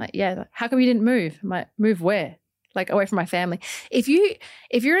Adelaide?" I'm like, yeah. How come you didn't move? I'm like, move where? Like away from my family. If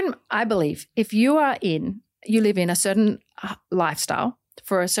you're in, I believe, if you live in a certain lifestyle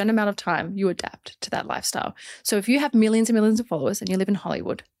for a certain amount of time, you adapt to that lifestyle. So if you have millions and millions of followers and you live in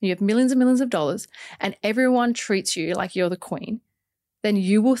Hollywood, and you have millions and millions of dollars and everyone treats you like you're the queen, then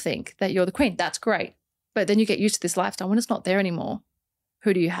you will think that you're the queen. That's great. But then you get used to this lifestyle. When it's not there anymore,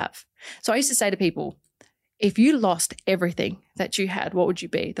 who do you have? So I used to say to people, if you lost everything that you had, what would you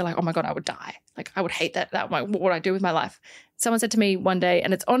be? They're like, oh my God, I would die. Like, I would hate that. What would I do with my life? Someone said to me one day,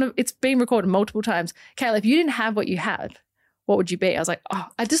 and it's been recorded multiple times, Kayla, if you didn't have what you had, what would you be? I was like,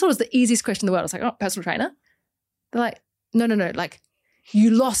 I just thought it was the easiest question in the world. I was like, oh, personal trainer. They're like, no. Like, you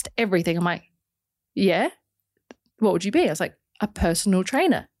lost everything. I'm like, yeah. What would you be? I was like, a personal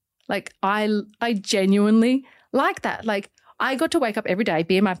trainer. Like, I genuinely like that. Like, I got to wake up every day,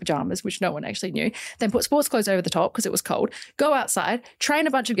 be in my pajamas, which no one actually knew, then put sports clothes over the top because it was cold, go outside, train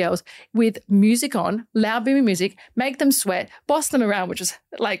a bunch of girls with music on, loud booming music, make them sweat, boss them around, which was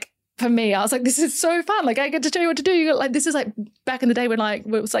like, for me, I was like, this is so fun. Like, I get to tell you what to do. You got, like, this is like back in the day when it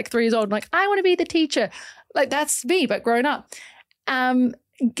was like 3 years old. I'm like, I want to be the teacher. Like, that's me, but grown up.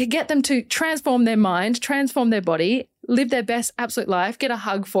 Get them to transform their mind, transform their body, live their best absolute life, get a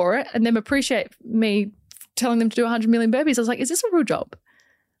hug for it, and then appreciate me telling them to do 100 million burpees. I was like, is this a real job?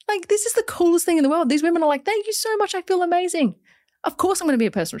 Like, this is the coolest thing in the world. These women are like, thank you so much. I feel amazing. Of course I'm going to be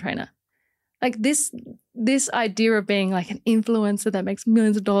a personal trainer. Like, this idea of being like an influencer that makes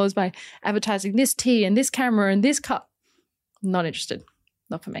millions of dollars by advertising this tea and this camera and this cup, not interested.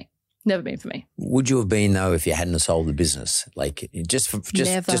 Not for me. Never been for me. Would you have been, though, if you hadn't sold the business? Like, just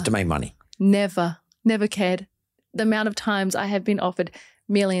to make money? Never cared. The amount of times I have been offered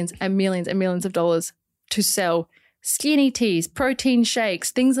millions and millions and millions of dollars to sell skinny teas, protein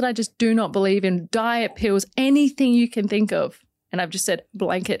shakes, things that I just do not believe in, diet pills, anything you can think of. And I've just said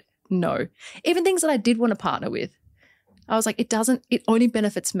blanket no. Even things that I did want to partner with. I was like, it only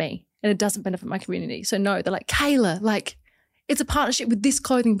benefits me and it doesn't benefit my community. So no, they're like, Kayla, like, it's a partnership with this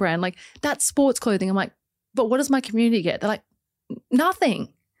clothing brand. Like, that's sports clothing. I'm like, but what does my community get? They're like,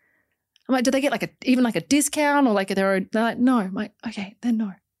 nothing. I'm like, do they get even a discount or like their own? They're like, no. I'm like, okay, then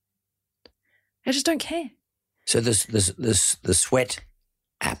no. I just don't care. So the Sweat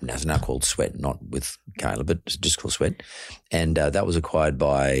app now is now called Sweat, not with Kayla, but just called Sweat. And that was acquired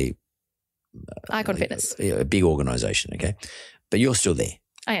by Icon Fitness. A big organisation, okay? But you're still there.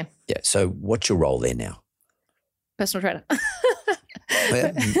 I am. Yeah. So what's your role there now? Personal trainer.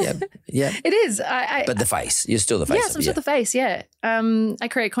 Yeah. It is. But the face. You're still the face. Yes, I'm still the face, yeah. I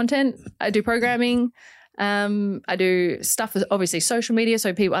create content. I do programming. I do stuff with obviously social media. So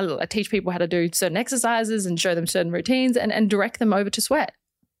I teach people how to do certain exercises and show them certain routines and direct them over to Sweat.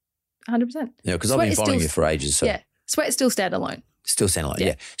 100%. Yeah, because I've been following you for ages. So. Yeah. Sweat is still standalone. Still standalone,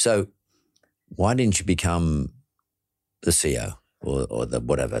 yeah. So why didn't you become the CEO or the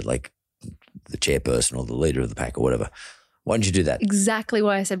whatever, like the chairperson or the leader of the pack or whatever? Why didn't you do that? Exactly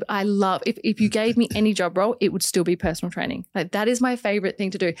why I said I love, if you gave me any job role, it would still be personal training. Like, that is my favorite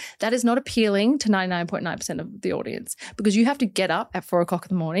thing to do. That is not appealing to 99.9% of the audience because you have to get up at 4 o'clock in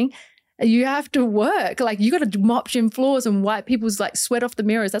the morning. You have to work. Like, you got to mop gym floors and wipe people's like sweat off the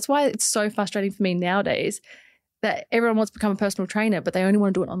mirrors. That's why it's so frustrating for me nowadays. that everyone wants to become a personal trainer, but they only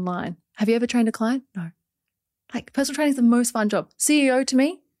want to do it online. Have you ever trained a client? No. Like personal training is the most fun job. CEO to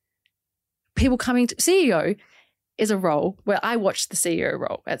me, people coming to CEO is a role where I watched the CEO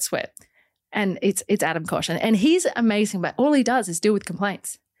role at Sweat, and it's Adam Kosh, and he's amazing, but all he does is deal with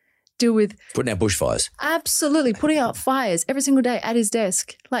complaints, deal with putting out bushfires. Absolutely, putting out fires every single day at his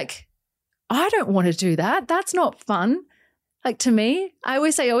desk. Like, I don't want to do that. That's not fun. Like to me, I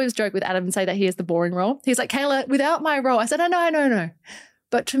always joke with Adam and say that he has the boring role. He's like, Kayla, without my role, I said, no.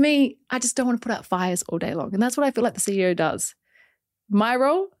 But to me, I just don't want to put out fires all day long. And that's what I feel like the CEO does. My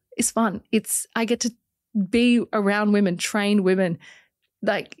role is fun. I get to be around women, train women,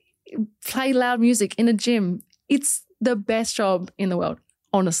 like play loud music in a gym. It's the best job in the world,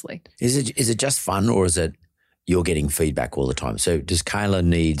 honestly. Is it just fun, or is it you're getting feedback all the time? So does Kayla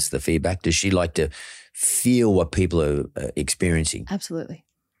needs the feedback? Does she like to feel what people are experiencing? Absolutely.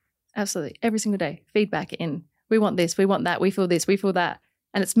 Every single day, feedback in. We want this, we want that, we feel this, we feel that.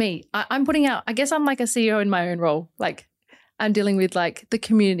 And it's me. I'm putting out, I guess I'm like a CEO in my own role. Like I'm dealing with like the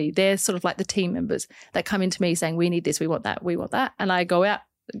community. They're sort of like the team members that come into me saying, we need this, we want that, we want that. And I go out,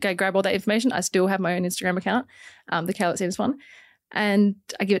 go grab all that information. I still have my own Instagram account, the Kayla Itsines one. And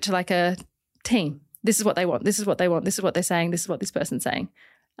I give it to like a team. This is what they want. This is what they want. This is what they're saying. This is what this person's saying.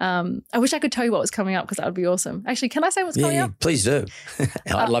 I wish I could tell you what was coming up because that would be awesome. Actually, can I say what's coming up? Please do.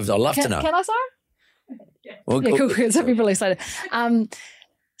 I'd love to know. Can I say? Well, yeah, cool. So people are excited.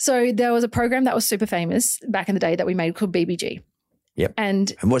 So there was a program that was super famous back in the day that we made called BBG. Yep.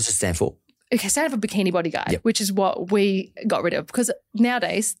 And what does it stand for? Okay, stand for Bikini Body Guy, which is what we got rid of because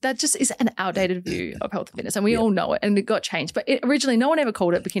nowadays that just is an outdated view of health and fitness, and we all know it, and it got changed. But originally, no one ever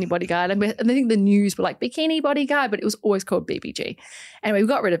called it Bikini Body Guy, and I think the news were like Bikini Body Guy, but it was always called BBG. Anyway, we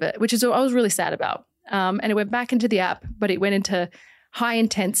got rid of it, which is what I was really sad about. And it went back into the app, but it went into high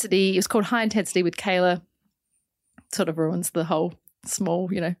intensity. It was called High Intensity with Kayla. Sort of ruins the whole small,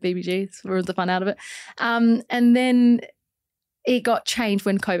 BBG, ruins the fun out of it. And then it got changed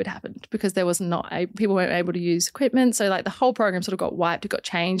when COVID happened because there was people weren't able to use equipment. So like the whole program sort of got wiped, it got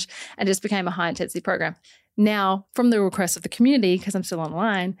changed and just became a high intensity program. Now, from the request of the community, because I'm still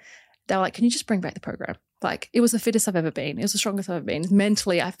online, they were like, can you just bring back the program? Like it was the fittest I've ever been. It was the strongest I've ever been.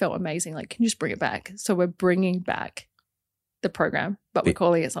 Mentally, I felt amazing. Like, can you just bring it back? So we're bringing back the program, but we're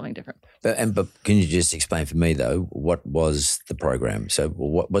calling it something different. But can you just explain for me though, what was the program? So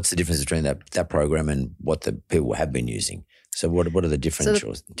what's the difference between that program and what the people have been using? So what are the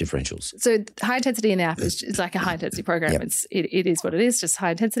differentials? So high intensity in the app is like a high intensity program. Yep. It is what it is, just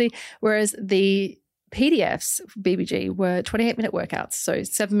high intensity. Whereas the PDFs, BBG, were 28-minute workouts. So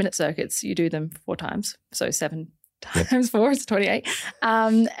 7-minute circuits, you do them 4 times. So 7 times 4 is 28.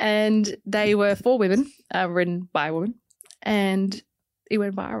 And they were for women, written by a woman. And it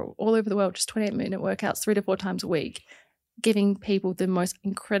went viral all over the world, just 28-minute workouts 3 to 4 times a week, giving people the most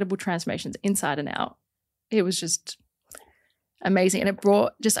incredible transformations inside and out. It was just amazing. And it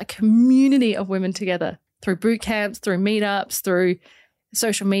brought just a community of women together through boot camps, through meetups, through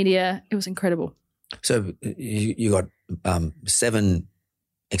social media. It was incredible. So you got 7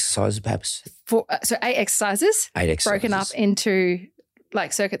 exercises perhaps? So 8 exercises. 8 exercises. Broken up into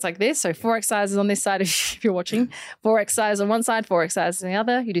like circuits like this. So 4 exercises on this side if you're watching, 4 exercises on one side, 4 exercises on the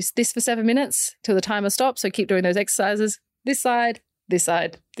other. You do this for 7 minutes till the timer stops. So keep doing those exercises. This side, this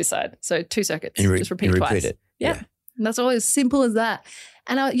side, this side. So 2 circuits. And just repeat twice. It. Yeah. And that's all as simple as that.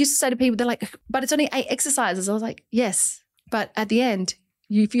 And I used to say to people, they're like, but it's only 8 exercises. I was like, yes. But at the end,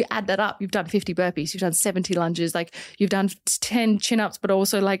 if you add that up, you've done 50 burpees, you've done 70 lunges, like you've done 10 chin-ups, but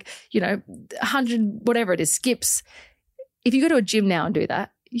also like, 100, whatever it is, skips. If you go to a gym now and do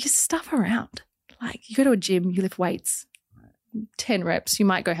that, you stuff around. Like you go to a gym, you lift weights, 10 reps, you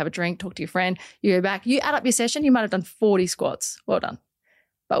might go have a drink, talk to your friend, you go back, you add up your session, you might have done 40 squats. Well done.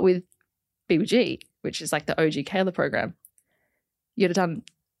 But with BBG, which is like the OG Kayla program, you'd have done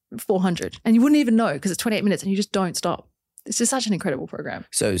 400 and you wouldn't even know because it's 28 minutes and you just don't stop. It's just such an incredible program.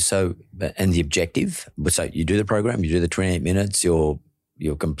 So and the objective, so you do the program, you do the 28 minutes, you're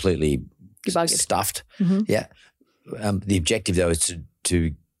completely stuffed. Mm-hmm. Yeah. The objective though is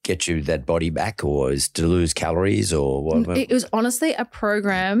to get you that body back, or is to lose calories, or what? It was honestly a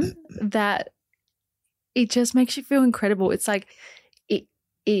program that it just makes you feel incredible. It's like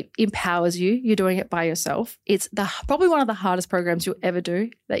it empowers you. You're doing it by yourself. It's probably one of the hardest programs you'll ever do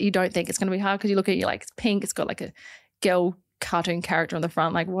that you don't think it's going to be hard because you look at it, you're like, it's pink, it's got like a girl cartoon character on the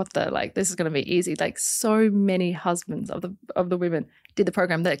front, like this is going to be easy. Like so many husbands of the women did the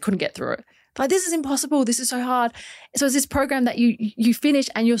program that couldn't get through it. Like, this is impossible. This is so hard. So it's this program that you finish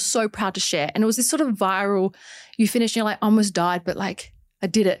and you're so proud to share. And it was this sort of viral, you finish and you're like, almost died, but like I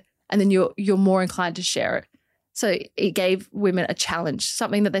did it. And then you're more inclined to share it. So it gave women a challenge,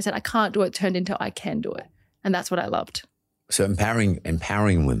 something that they said, I can't do it, turned into I can do it. And that's what I loved. So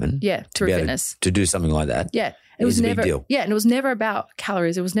empowering women. Yeah, through fitness. To do something like that. Yeah. It was never a big deal. Yeah, and it was never about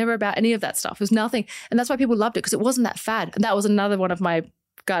calories. It was never about any of that stuff. It was nothing. And that's why people loved it, because it wasn't that fad. And that was another one of my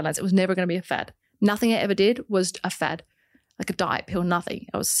guidelines. It was never going to be a fad. Nothing I ever did was a fad, like a diet pill, nothing.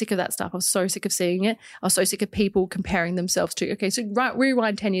 I was sick of that stuff. I was so sick of seeing it. I was so sick of people comparing themselves to, okay, so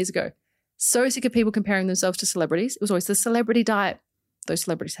rewind 10 years ago. So sick of people comparing themselves to celebrities. It was always the celebrity diet. Those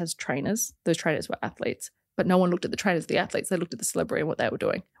celebrities has trainers. Those trainers were athletes. But no one looked at the trainers, the athletes. They looked at the celebrity and what they were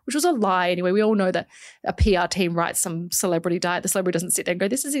doing, which was a lie anyway. We all know that a PR team writes some celebrity diet. The celebrity doesn't sit there and go,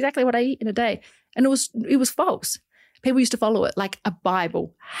 this is exactly what I eat in a day. And it was false. People used to follow it like a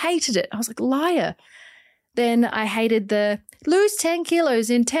Bible. Hated it. I was like, liar. Then I hated the lose 10 kilos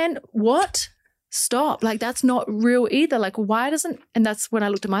in 10. What? Stop. Like, that's not real either. Like, and that's when I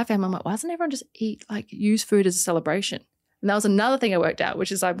looked at my family. I'm like, why doesn't everyone just use food as a celebration? And that was another thing I worked out,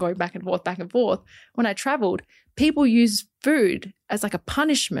 which is I'm going back and forth. When I traveled, people use food as like a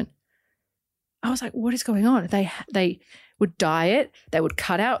punishment. I was like, what is going on? They would diet, they would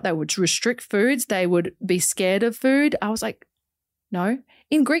cut out, they would restrict foods, they would be scared of food. I was like, no.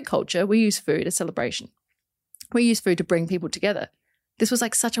 In Greek culture, we use food as celebration. We use food to bring people together. This was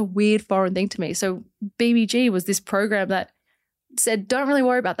like such a weird foreign thing to me. So BBG was this program that said, don't really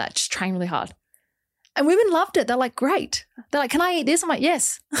worry about that, just train really hard. And women loved it. They're like, great. They're like, can I eat this? I'm like,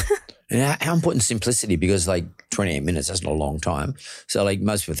 yes. And how important simplicity, because like 28 minutes, that's not a long time. So like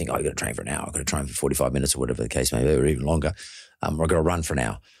most people think, oh, I've got to train for an hour. I've got to train for 45 minutes or whatever the case may be, or even longer. Or I've got to run for an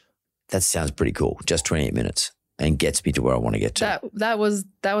hour. That sounds pretty cool. Just 28 minutes and gets me to where I want to get to. That was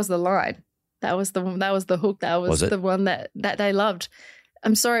the line. That was the hook. That was the one that they loved.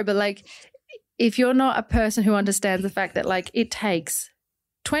 I'm sorry, but like, if you're not a person who understands the fact that like it takes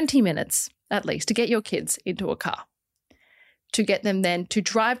 20 minutes at least to get your kids into a car, to get them then to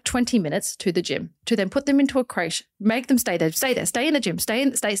drive 20 minutes to the gym, to then put them into a crèche, make them stay there, stay in the gym,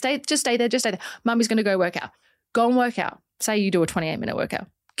 just stay there. Mummy's going to go work out. Go and work out. Say you do a 28-minute workout.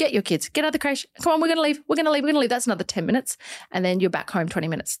 Get your kids, get out of the crèche. Come on, we're going to leave. That's another 10 minutes. And then you're back home 20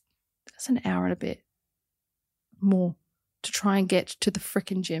 minutes. That's an hour and a bit more to try and get to the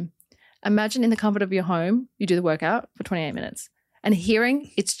freaking gym. Imagine in the comfort of your home, you do the workout for 28 minutes. And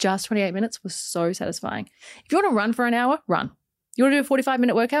hearing it's just 28 minutes was so satisfying. If you want to run for an hour, run. You want to do a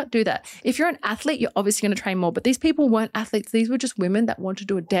 45-minute workout? Do that. If you're an athlete, you're obviously going to train more. But these people weren't athletes. These were just women that wanted to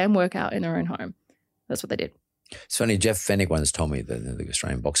do a damn workout in their own home. That's what they did. It's funny, Jeff Fennick once told me, the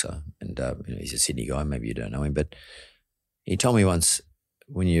Australian boxer, and he's a Sydney guy, maybe you don't know him, but he told me once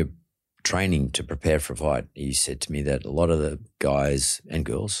when you're training to prepare for a fight, he said to me that a lot of the guys and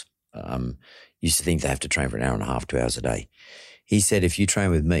girls used to think they have to train for an hour and a half, 2 hours a day. He said, if you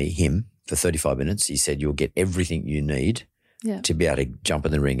train with him, for 35 minutes, he said you'll get everything you need to be able to jump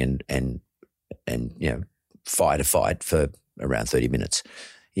in the ring and fight a fight for around 30 minutes.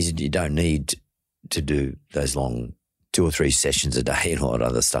 He said you don't need to do those long 2 or 3 sessions a day and all that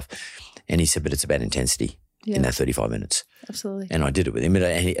other stuff. And he said, but it's about intensity in that 35 minutes. Absolutely. And I did it with him, and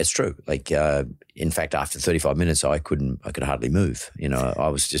it's true. Like, in fact, after 35 minutes, I could hardly move. I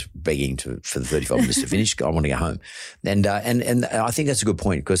was just begging for the 35 minutes to finish. I want to go home, and I think that's a good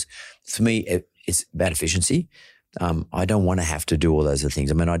point, because for me, it's about efficiency. I don't want to have to do all those other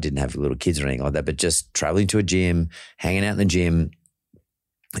things. I mean, I didn't have little kids or anything like that, but just traveling to a gym, hanging out in the gym,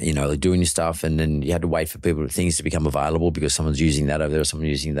 doing your stuff, and then you had to wait for things to become available because someone's using that over there or someone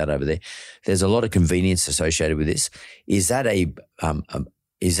using that over there. There's a lot of convenience associated with this. Is that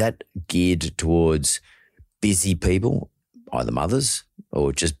is that geared towards busy people, either mothers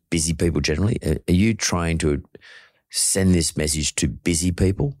or just busy people generally? Are you trying to send this message to busy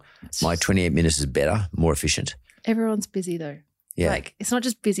people? My 28 minutes is better, more efficient. Everyone's busy though. Yeah. Like, it's not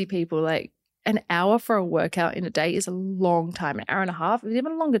just busy people. Like, an hour for a workout in a day is a long time. An hour and a half is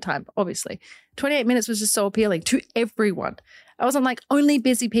even a longer time, obviously. 28 minutes was just so appealing to everyone. I wasn't like only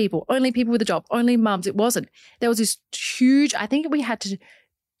busy people, only people with a job, only mums. It wasn't. There was this huge, I think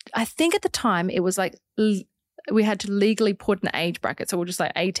at the time it was like we had to legally put an age bracket. So we're just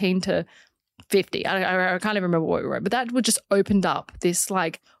like 18 to 50. I can't even remember what we wrote, but that would just opened up this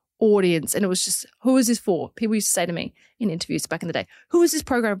like audience. And it was just, who is this for? People used to say to me in interviews back in the day, who is this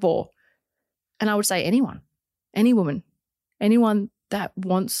program for? And I would say anyone, any woman, anyone that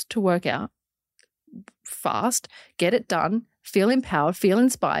wants to work out fast, get it done, feel empowered, feel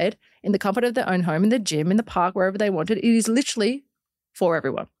inspired in the comfort of their own home, in the gym, in the park, wherever they want it. It is literally for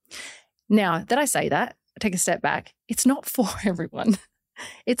everyone. Now that I say that, I take a step back. It's not for everyone.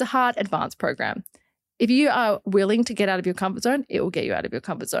 It's a hard, advanced program. If you are willing to get out of your comfort zone, it will get you out of your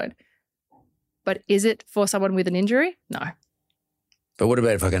comfort zone. But is it for someone with an injury? No. But what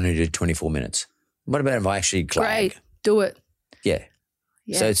about if I can only do 24 minutes? What about if I actually clag? Great. Do it. Yeah.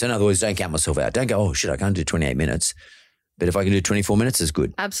 Yeah. So it's in other words, don't count myself out. Don't go, oh shit, I can't do 28 minutes. But if I can do 24 minutes, it's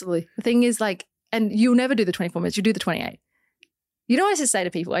good. Absolutely. The thing is like, and you'll never do the 24 minutes, you do the 28. You know what I used to say to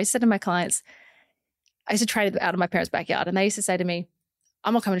people? I used to say to my clients, I used to train out of my parents' backyard, and they used to say to me,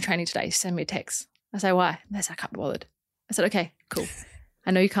 I'm not coming to training today. Send me a text. I say, why? And they say, I can't be bothered. I said, okay, cool.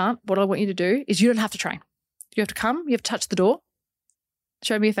 I know you can't. What I want you to do is you don't have to train. You have to come, you have to touch the door,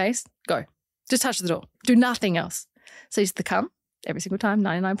 show me your face, go. Just touch the door. Do nothing else. So I used to come every single time,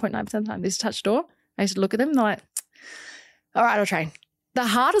 99.9% of the time. They used to touch the door. I used to look at them and they're like, all right, I'll train. The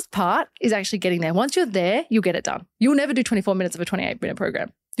hardest part is actually getting there. Once you're there, you'll get it done. You'll never do 24 minutes of a 28-minute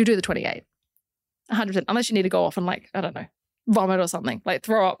program. You'll do the 28. 100%. Unless you need to go off and like, I don't know, vomit or something, like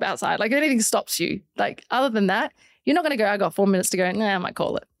throw up outside. Like anything stops you. Like other than that, you're not going to go, I got 4 minutes to go. Nah, I might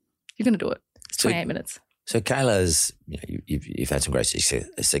call it. You're going to do it. It's 28 minutes. So Kayla's, you've had some great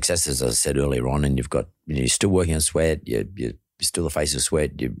successes, as I said earlier on, and you're still working on Sweat. You're still the face of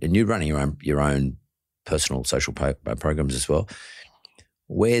Sweat, and you're running your own personal social programs as well.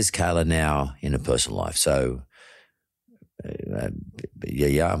 Where's Kayla now in her personal life? So,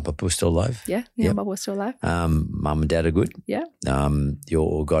 yeah, and Papa's still alive? Yeah, yep. Papa's still alive. Mum and Dad are good? Yeah.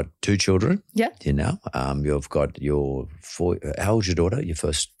 You've got 2 children? Yeah. You know, you've got your 4, how old's your daughter, your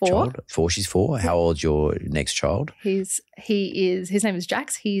first 4. child? 4, she's 4. How old's your next child? His name is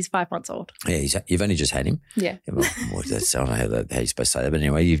Jax. He's 5 months old. Yeah, you've only just had him? Yeah. Well, I don't know how you're supposed to say that, but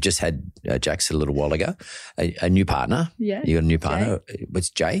anyway, you've just had Jax a little while ago, a new partner. Yeah. You got a new partner.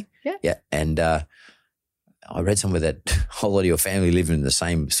 What's Jay? Yeah. Yeah, and I read somewhere that a whole lot of your family live in the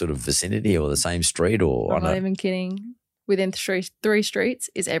same sort of vicinity or the same street, or I'm not even kidding. Within 3 streets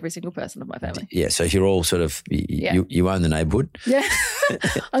is every single person of my family. Yeah, so you're all sort of you own the neighbourhood. Yeah,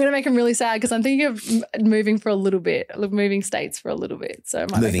 I'm going to make him really sad because I'm thinking of moving for a little bit, moving states for a little bit. So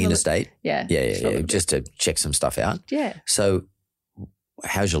moving interstate. Yeah, just to check some stuff out. Yeah. So,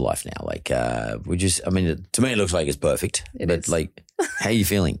 how's your life now? Like, to me, it looks like it's perfect. But like, how are you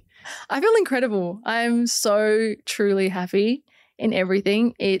feeling? I feel incredible. I'm so truly happy in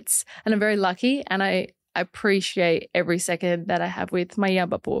everything. And I'm very lucky, and I appreciate every second that I have with my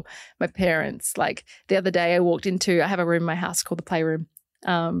yabapoo, my parents. Like the other day I have a room in my house called the playroom.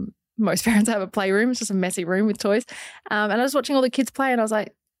 Most parents have a playroom. It's just a messy room with toys. And I was watching all the kids play, and I was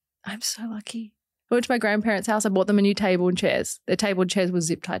like, I'm so lucky. I went to my grandparents' house. I bought them a new table and chairs. Their table and chairs were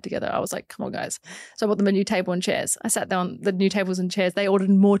zip tied together. I was like, come on, guys. So I bought them a new table and chairs. I sat down the new tables and chairs. They ordered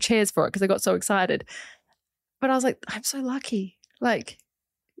more chairs for it because they got so excited. But I was like, I'm so lucky. Like,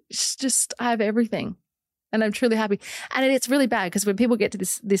 it's just, I have everything. And I'm truly happy. And it's really bad because when people get to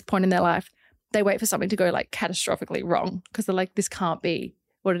this point in their life, they wait for something to go like catastrophically wrong because they're like, this can't be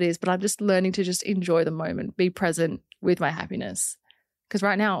what it is. But I'm just learning to just enjoy the moment, be present with my happiness. Because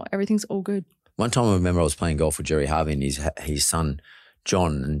right now, everything's all good. One time I remember I was playing golf with Jerry Harvey and his son,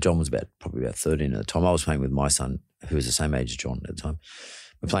 John, and John was probably about 13 at the time. I was playing with my son, who was the same age as John at the time.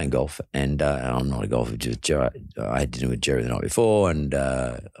 We're playing golf, and I'm not a golfer. I had dinner with Jerry the night before, and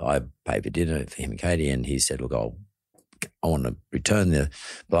I paid for dinner for him and Katie, and he said, look, I want to return the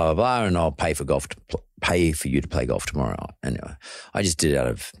blah, blah, blah, and I'll pay for you to play golf tomorrow. And I just did it out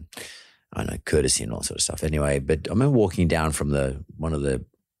of, I don't know, courtesy and all that sort of stuff. Anyway, but I remember walking down from one of the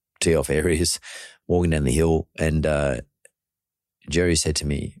tee-off areas, walking down the hill, and Jerry said to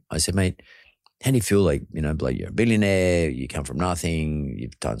me, I said, mate, how do you feel like you're a billionaire, you come from nothing,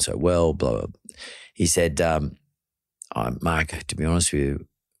 you've done so well, blah, blah. He said, Mark, to be honest with you,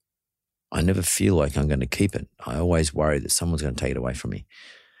 I never feel like I'm going to keep it. I always worry that someone's going to take it away from me,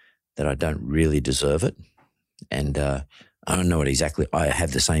 that I don't really deserve it. And I don't know what exactly, I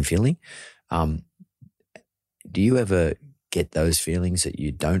have the same feeling. Do you ever get those feelings that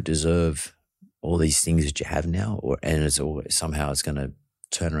you don't deserve all these things that you have now, somehow it's going to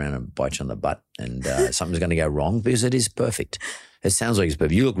turn around and bite you on the butt and something's going to go wrong? Because it is perfect. It sounds like it's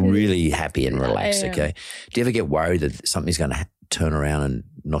perfect. You look really happy and relaxed, okay? Do you ever get worried that something's going to turn around and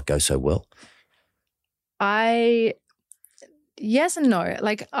not go so well? Yes and no.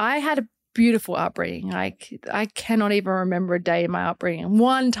 Like I had a beautiful upbringing. Like I cannot even remember a day in my upbringing.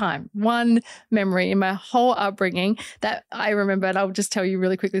 One memory in my whole upbringing that I remember, and I'll just tell you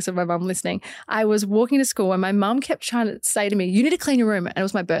really quickly so my mum listening. I was walking to school and my mum kept trying to say to me, you need to clean your room. And it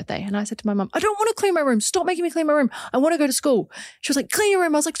was my birthday. And I said to my mum, I don't want to clean my room. Stop making me clean my room. I want to go to school. She was like, clean your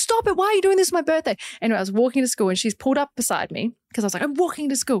room. I was like, stop it. Why are you doing this on my birthday? Anyway, I was walking to school and she's pulled up beside me because I was like, I'm walking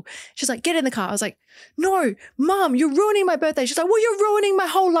to school. She's like, get in the car. I was like, no, Mom, you're ruining my birthday. She's like, well, you're ruining my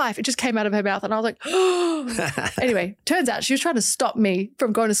whole life. It just came out of her mouth. And I was like, oh. Anyway, turns out she was trying to stop me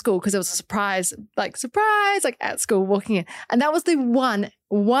from going to school because it was a surprise, like at school walking in. And that was the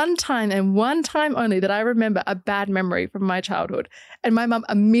one time and one time only that I remember a bad memory from my childhood. And my mum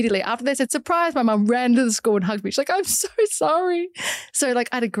immediately, after they said surprise, my mum ran to the school and hugged me. She's like, I'm so sorry. So like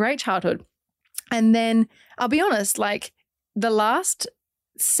I had a great childhood. And then I'll be honest, like the last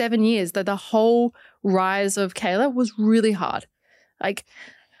 7 years, the whole rise of Kayla was really hard. Like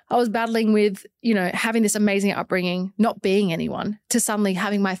I was battling with, you know, having this amazing upbringing, not being anyone, to suddenly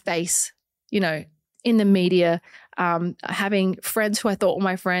having my face, you know, in the media, having friends who I thought were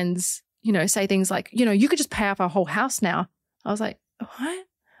my friends, you know, say things like, you know, you could just pay off our whole house now. I was like, what?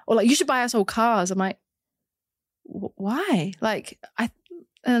 Or like, you should buy us all cars. I'm like, why? Like,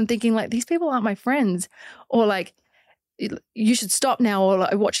 I'm thinking like, these people aren't my friends. Or like, you should stop now. Or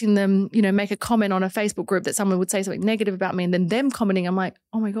like watching them, you know, make a comment on a Facebook group that someone would say something negative about me and then them commenting. I'm like,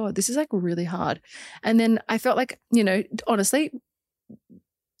 oh my God, this is like really hard. And then I felt like, you know, honestly,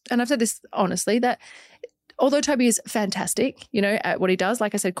 and I've said this honestly, that although Toby is fantastic, you know, at what he does,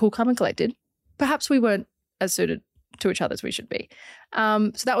 like I said, cool, calm and collected, perhaps we weren't as suited to each other as we should be.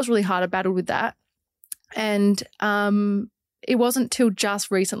 So that was really hard. I battled with that. And it wasn't till just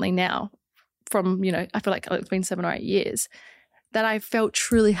recently now, from, you know, I feel like it's been 7 or 8 years, that I felt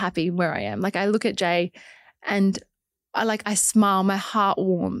truly happy where I am. Like I look at Jay and I smile, my heart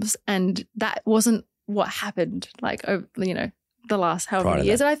warms, and that wasn't what happened like over, you know, the last however many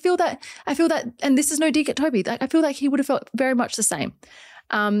years. And I feel that, and this is no dig at Toby, like I feel like he would have felt very much the same.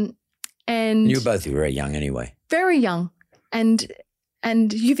 And you were both very young anyway. Very young.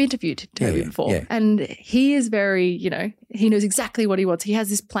 And you've interviewed Toby before, and he is very, you know, he knows exactly what he wants. He has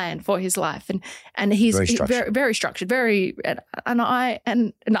this plan for his life, and he's very structured, very, and I,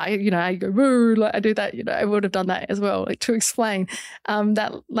 you know, I go, woo, like I do that, you know, I would have done that as well, like to explain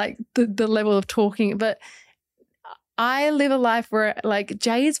that, like the level of talking. But I live a life where like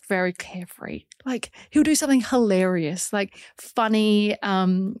Jay is very carefree. Like he'll do something hilarious, like funny.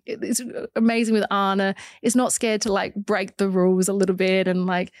 It's amazing with Anna. Is not scared to like break the rules a little bit and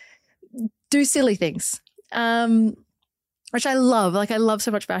like do silly things, which I love. Like I love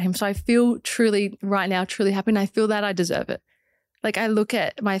so much about him. So I feel truly right now, truly happy. And I feel that I deserve it. Like I look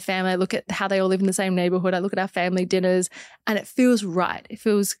at my family, I look at how they all live in the same neighborhood. I look at our family dinners and it feels right. It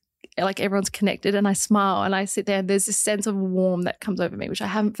feels like everyone's connected, and I smile and I sit there and there's this sense of warmth that comes over me, which I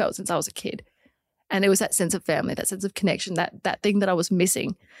haven't felt since I was a kid. And it was that sense of family, that sense of connection, that thing that I was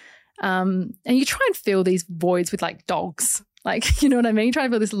missing. And you try and fill these voids with like dogs, like, you know what I mean? You try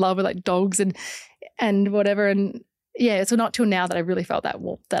and fill this love with like dogs and whatever. And yeah, so not till now that I really felt that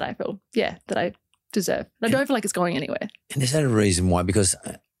warmth that I feel, that I deserve. I don't feel like it's going anywhere. And is that a reason why? Because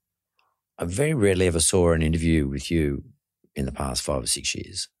I very rarely ever saw an interview with you in the past 5 or 6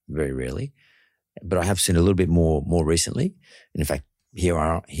 years, very rarely. But I have seen a little bit more recently. And in fact,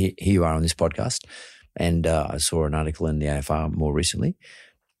 here you are on this podcast. And I saw an article in the AFR more recently.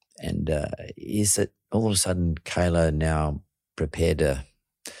 And is it all of a sudden Kayla now prepared to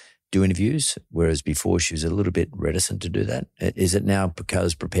do interviews, whereas before she was a little bit reticent to do that? Is it now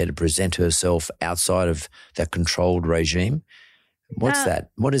Kayla's prepared to present herself outside of that controlled regime? What's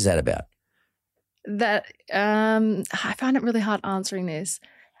that? What is that about? That I find it really hard answering this.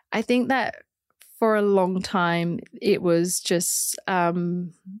 I think that for a long time it was just how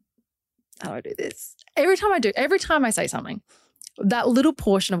do I do this? Every time I say something, that little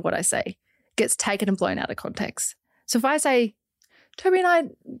portion of what I say gets taken and blown out of context. So if I say, Toby and I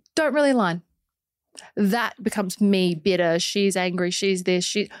don't really align, that becomes me bitter, she's angry, she's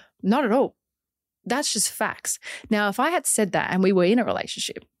this, not at all. That's just facts. Now, if I had said that and we were in a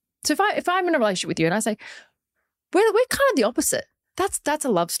relationship, so if I'm in a relationship with you and I say, we're kind of the opposite, that's a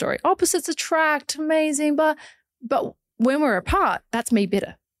love story. Opposites attract, amazing, but when we're apart, that's me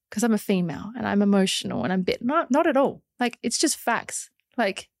bitter because I'm a female and I'm emotional and I'm bitter. Not at all. Like, it's just facts,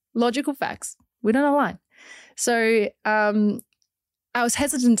 like logical facts. We don't align. So I was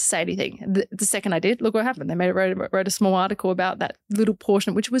hesitant to say anything. The second I did, look what happened. They wrote a small article about that little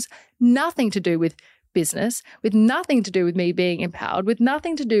portion, which was nothing to do with business, with nothing to do with me being empowered, with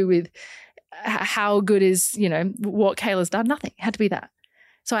nothing to do with how good is, you know, what Kayla's done. Nothing. It had to be that.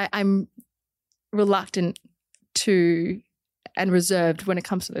 So I'm reluctant to and reserved when it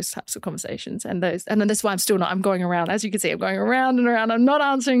comes to those types of conversations. And then that's why I'm going around. As you can see, I'm going around and around. I'm not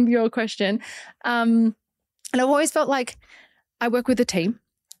answering your question. And I've always felt like I work with a team,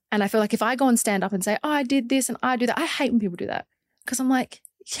 and I feel like if I go and stand up and say, oh, I did this and I do that, I hate when people do that because I'm like,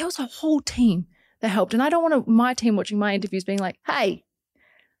 there was a whole team that helped. And I don't want my team watching my interviews being like, hey,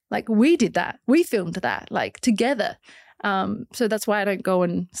 like we did that. We filmed that, like together. So that's why I don't go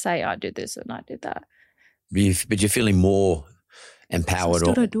and say I did this and I did that. But you're feeling more empowered. So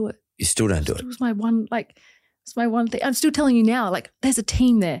I still don't do it. You still don't do it. It was my one, like, it's my one thing. I'm still telling you now, like, there's a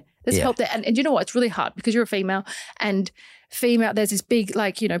team there. There's help there. And you know what? It's really hard because you're a female and there's this big,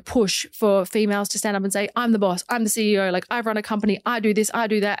 like, you know, push for females to stand up and say, I'm the boss. I'm the CEO. Like, I run a company. I do this. I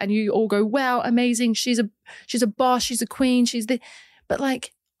do that. And you all go, wow, amazing. She's a boss. She's a queen. But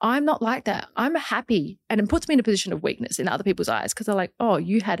like, I'm not like that. I'm happy. And it puts me in a position of weakness in other people's eyes because they're like, oh,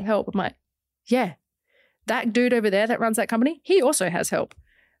 you had help. I'm like, yeah, that dude over there that runs that company, he also has help.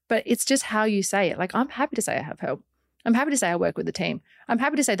 But it's just how you say it. Like, I'm happy to say I have help. I'm happy to say I work with the team. I'm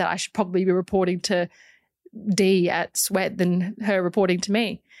happy to say that I should probably be reporting to D at Sweat than her reporting to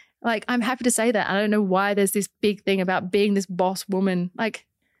me. Like, I'm happy to say that. I don't know why there's this big thing about being this boss woman. Like,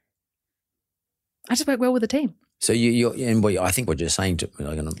 I just work well with the team. So I think what you're saying to me,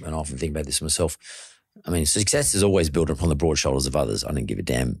 and I often think about this myself, I mean, success is always built upon the broad shoulders of others. I don't give a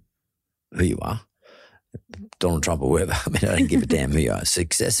damn who you are, Donald Trump or whoever. I mean, I don't give a damn who you are.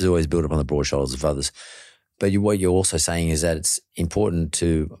 Success is always built upon the broad shoulders of others. But what you're also saying is that it's important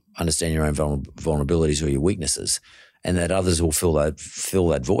to understand your own vulnerabilities or your weaknesses, and that others will fill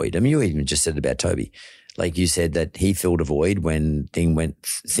that void. I mean, you even just said it about Toby. Like you said that he filled a void when things went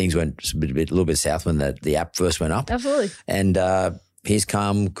a little bit south when the app first went up. Absolutely. And his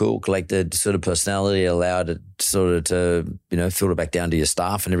calm, cool, collected sort of personality allowed it sort of to, you know, filter back down to your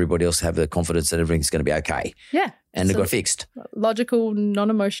staff and everybody else have the confidence that everything's going to be okay. Yeah. And it got fixed. Logical,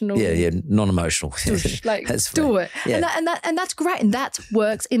 non-emotional. Yeah, non-emotional. Like, do it. Yeah. And that's great. And that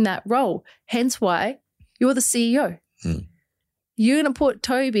works in that role. Hence why you're the CEO. You're going to put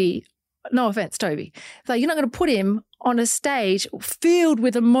Toby, no offense, Toby, like you're not going to put him on a stage filled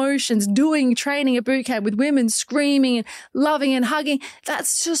with emotions, doing training at boot camp with women screaming and loving and hugging.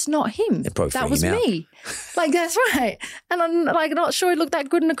 That's just not him. That was me. Like, that's right. And I'm like not sure he looked that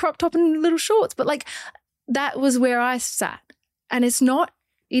good in a crop top and little shorts, but like that was where I sat. And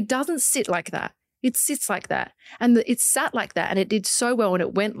it doesn't sit like that. It sits like that. And it sat like that and it did so well and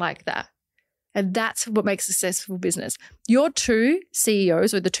it went like that. And that's what makes a successful business. Your two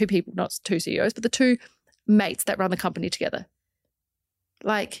CEOs, or the two people, not two CEOs, but the two mates that run the company together.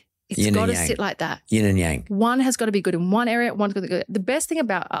 Like, it's got to sit like that. Yin and yang. One has got to be good in one area, one's got to be good. The best thing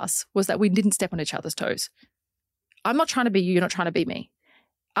about us was that we didn't step on each other's toes. I'm not trying to be you, you're not trying to be me.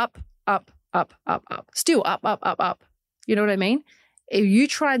 Up, up, up, up, up. Still up, up, up, up. You know what I mean? If you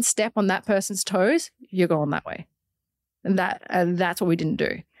try and step on that person's toes, you're going that way. And that's what we didn't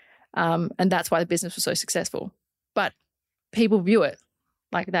do. And that's why the business was so successful. But people view it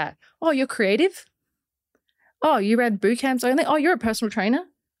like that. Oh, you're creative? Oh, you ran boot camps only? Oh, you're a personal trainer?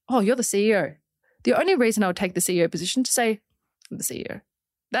 Oh, you're the CEO. The only reason I would take the CEO position to say, I'm the CEO.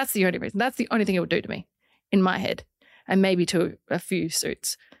 That's the only reason. That's the only thing it would do to me in my head, and maybe to a few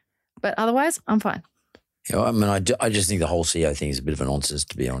suits. But otherwise, I'm fine. Yeah, I mean, I just think the whole CEO thing is a bit of a nonsense,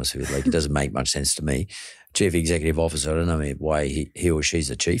 to be honest with you. Like, it doesn't make much sense to me. Chief Executive Officer, I don't know why he or she's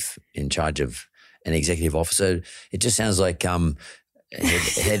a chief in charge of an executive officer. It just sounds like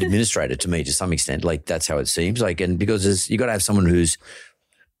head administrator to me to some extent. Like, that's how it seems. Like, and because you got to have someone who's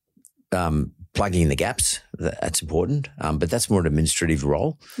plugging in the gaps. That's important. But that's more an administrative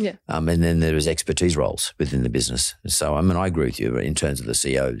role. Yeah. And then there's expertise roles within the business. So, I mean, I agree with you in terms of the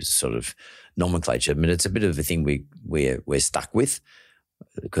CEO's sort of nomenclature. I mean, it's a bit of a thing we're stuck with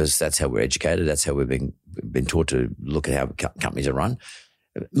because that's how we're educated. That's how we've been taught to look at how companies are run.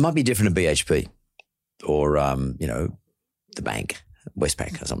 It might be different at BHP or, the bank,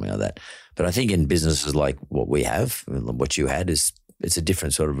 Westpac or something like that. But I think in businesses like what we have, what you had it's a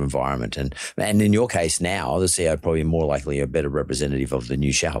different sort of environment. And in your case now, the CEO probably more likely a better representative of the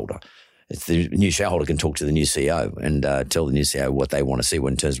new shareholder. If the new shareholder can talk to the new CEO and tell the new CEO what they want to see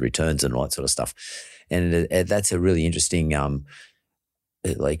in terms of returns and all that sort of stuff. And that's a really interesting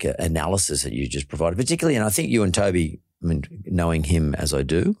analysis that you just provided, particularly. And I think you and Toby, I mean, knowing him as I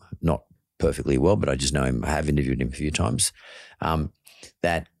do, not perfectly well, but I just know him, I have interviewed him a few times,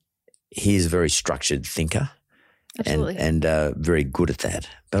 that he's a very structured thinker. Absolutely. And very good at that.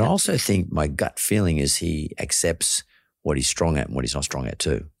 But I also think my gut feeling is he accepts what he's strong at and what he's not strong at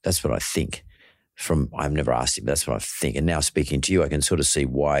too. That's what I think. I've never asked him, but that's what I think. And now speaking to you, I can sort of see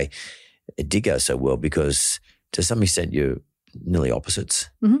why it did go so well, because to some extent you're nearly opposites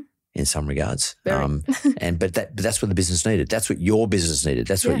in some regards. But that's what the business needed. That's what your business needed.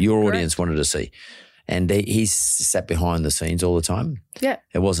 That's what your audience wanted to see. And he sat behind the scenes all the time. Yeah.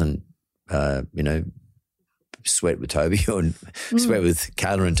 It wasn't, sweat with Toby or sweat with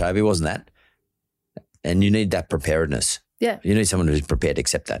Kayla and Toby, wasn't that? And you need that preparedness. Yeah. You need someone who's prepared to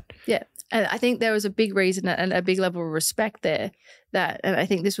accept that. Yeah. And I think there was a big reason and a big level of respect there and I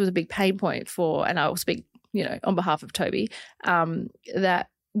think this was a big pain point for, and I'll speak, on behalf of Toby, that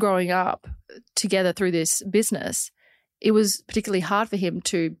growing up together through this business, it was particularly hard for him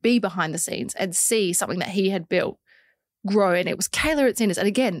to be behind the scenes and see something that he had built grow. And it was Kayla Itsines. And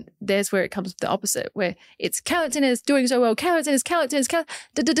again, there's where it comes to the opposite, where it's Kayla Itsines doing so well, Kayla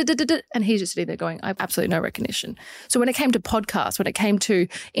Itsines, and he's just sitting there going, I have absolutely no recognition. So when it came to podcasts, when it came to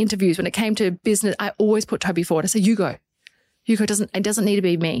interviews, when it came to business, I always put Toby forward. I say, you go. It doesn't need to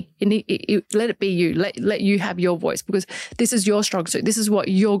be me. Let it be you. Let you have your voice, because this is your strong suit. This is what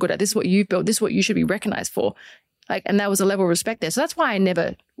you're good at. This is what you've built. This is what you should be recognized for. And that was a level of respect there. So that's why I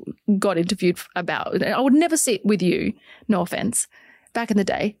never got interviewed about. I would never sit with you, no offense, back in the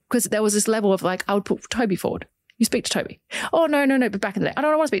day, because there was this level of I would put Toby forward. You speak to Toby. Oh, no. But back in the day, I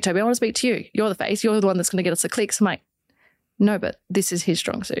don't want to speak to Toby. I want to speak to you. You're the face. You're the one that's going to get us the clicks. I'm like, no, but this is his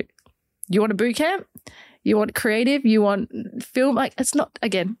strong suit. You want a boot camp? You want creative? You want film? It's not,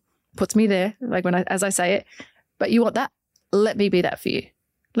 again, puts me there, as I say it, but you want that? Let me be that for you.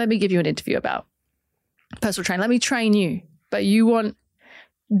 Let me give you an interview about personal training. Let me train you. But you want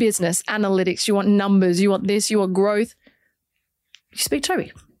business, analytics, you want numbers, you want this, you want growth. You speak to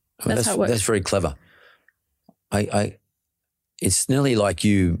Toby. That's how it works. That's very clever. It's nearly like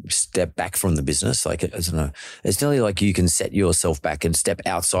you step back from the business. I don't know. It's nearly like you can set yourself back and step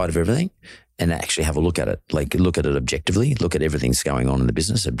outside of everything and actually have a look at it. Look at it objectively. Look at everything that's going on in the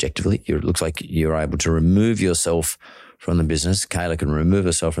business objectively. It looks like you're able to remove yourself from the business. Kayla can remove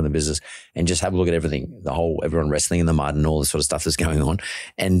herself from the business and just have a look at everything, everyone wrestling in the mud and all the sort of stuff that's going on,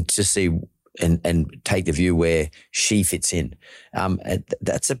 and just see and take the view where she fits in.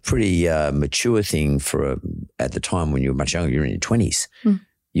 That's a pretty mature thing at the time when you were much younger. You were in your 20s.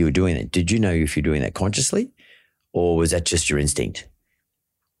 You were doing it. Did you know if you're doing that consciously, or was that just your instinct?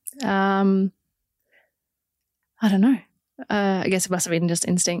 I don't know. I guess it must have been just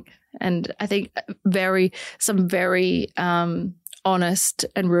instinct. And I think some very honest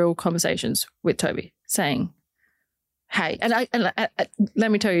and real conversations with Toby saying, hey, and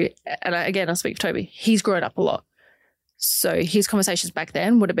let me tell you, and I'll speak for Toby, he's grown up a lot. So his conversations back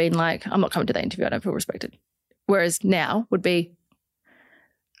then would have been like, I'm not coming to that interview, I don't feel respected. Whereas now would be,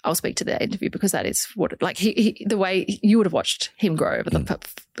 I'll speak to that interview because that is what, the way you would have watched him grow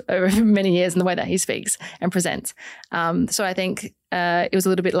over many years and the way that he speaks and presents. So I think it was a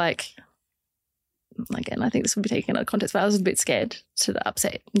little bit like, again, I think this would be taken out of context, but I was a bit scared to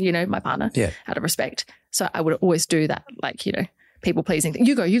upset, my partner out of respect. So I would always do that, people pleasing thing.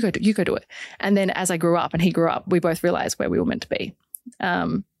 You go do it. And then as I grew up and he grew up, we both realized where we were meant to be.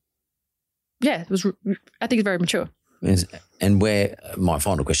 It was, I think it's very mature. And where my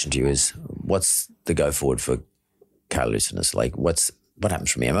final question to you is, what's the go forward for Kayla Itsines? What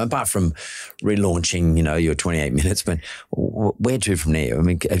happens from here? Apart from relaunching, your 28 minutes, but where to from there?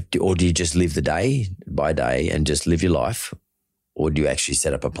 Or do you just live the day by day and just live your life, or do you actually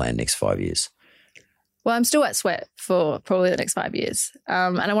set up a plan next 5 years? Well, I'm still at Sweat for probably the next 5 years,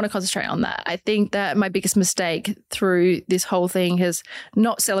 and I want to concentrate on that. I think that my biggest mistake through this whole thing is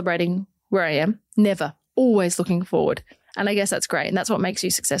not celebrating where I am, never, always looking forward. And I guess that's great. And that's what makes you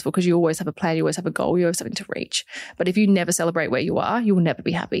successful, because you always have a plan, you always have a goal, you have something to reach. But if you never celebrate where you are, you will never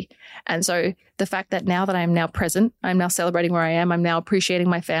be happy. And so the fact that now that I am now present, I'm now celebrating where I am, I'm now appreciating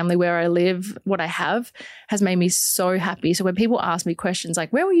my family, where I live, what I have, has made me so happy. So when people ask me questions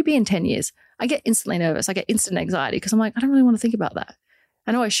like, where will you be in 10 years? I get instantly nervous. I get instant anxiety because I'm like, I don't really want to think about that.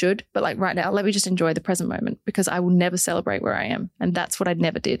 I know I should, but right now, let me just enjoy the present moment, because I will never celebrate where I am. And that's what I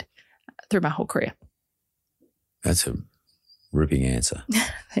never did through my whole career. That's a ripping answer.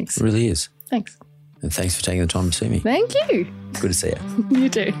 Thanks. It really is. Thanks. And thanks for taking the time to see me. Thank you. Good to see you. You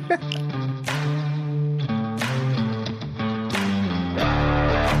too.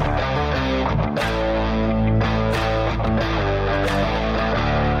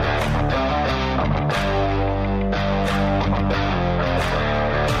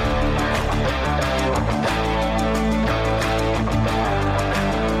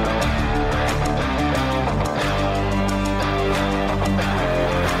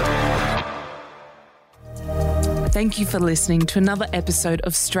 Thank you for listening to another episode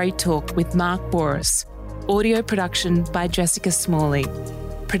of Straight Talk with Mark Boris. Audio production by Jessica Smalley.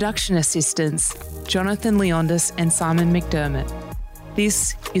 Production assistants Jonathan Leondis and Simon McDermott.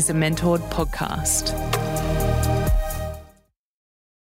 This is a Mentored podcast.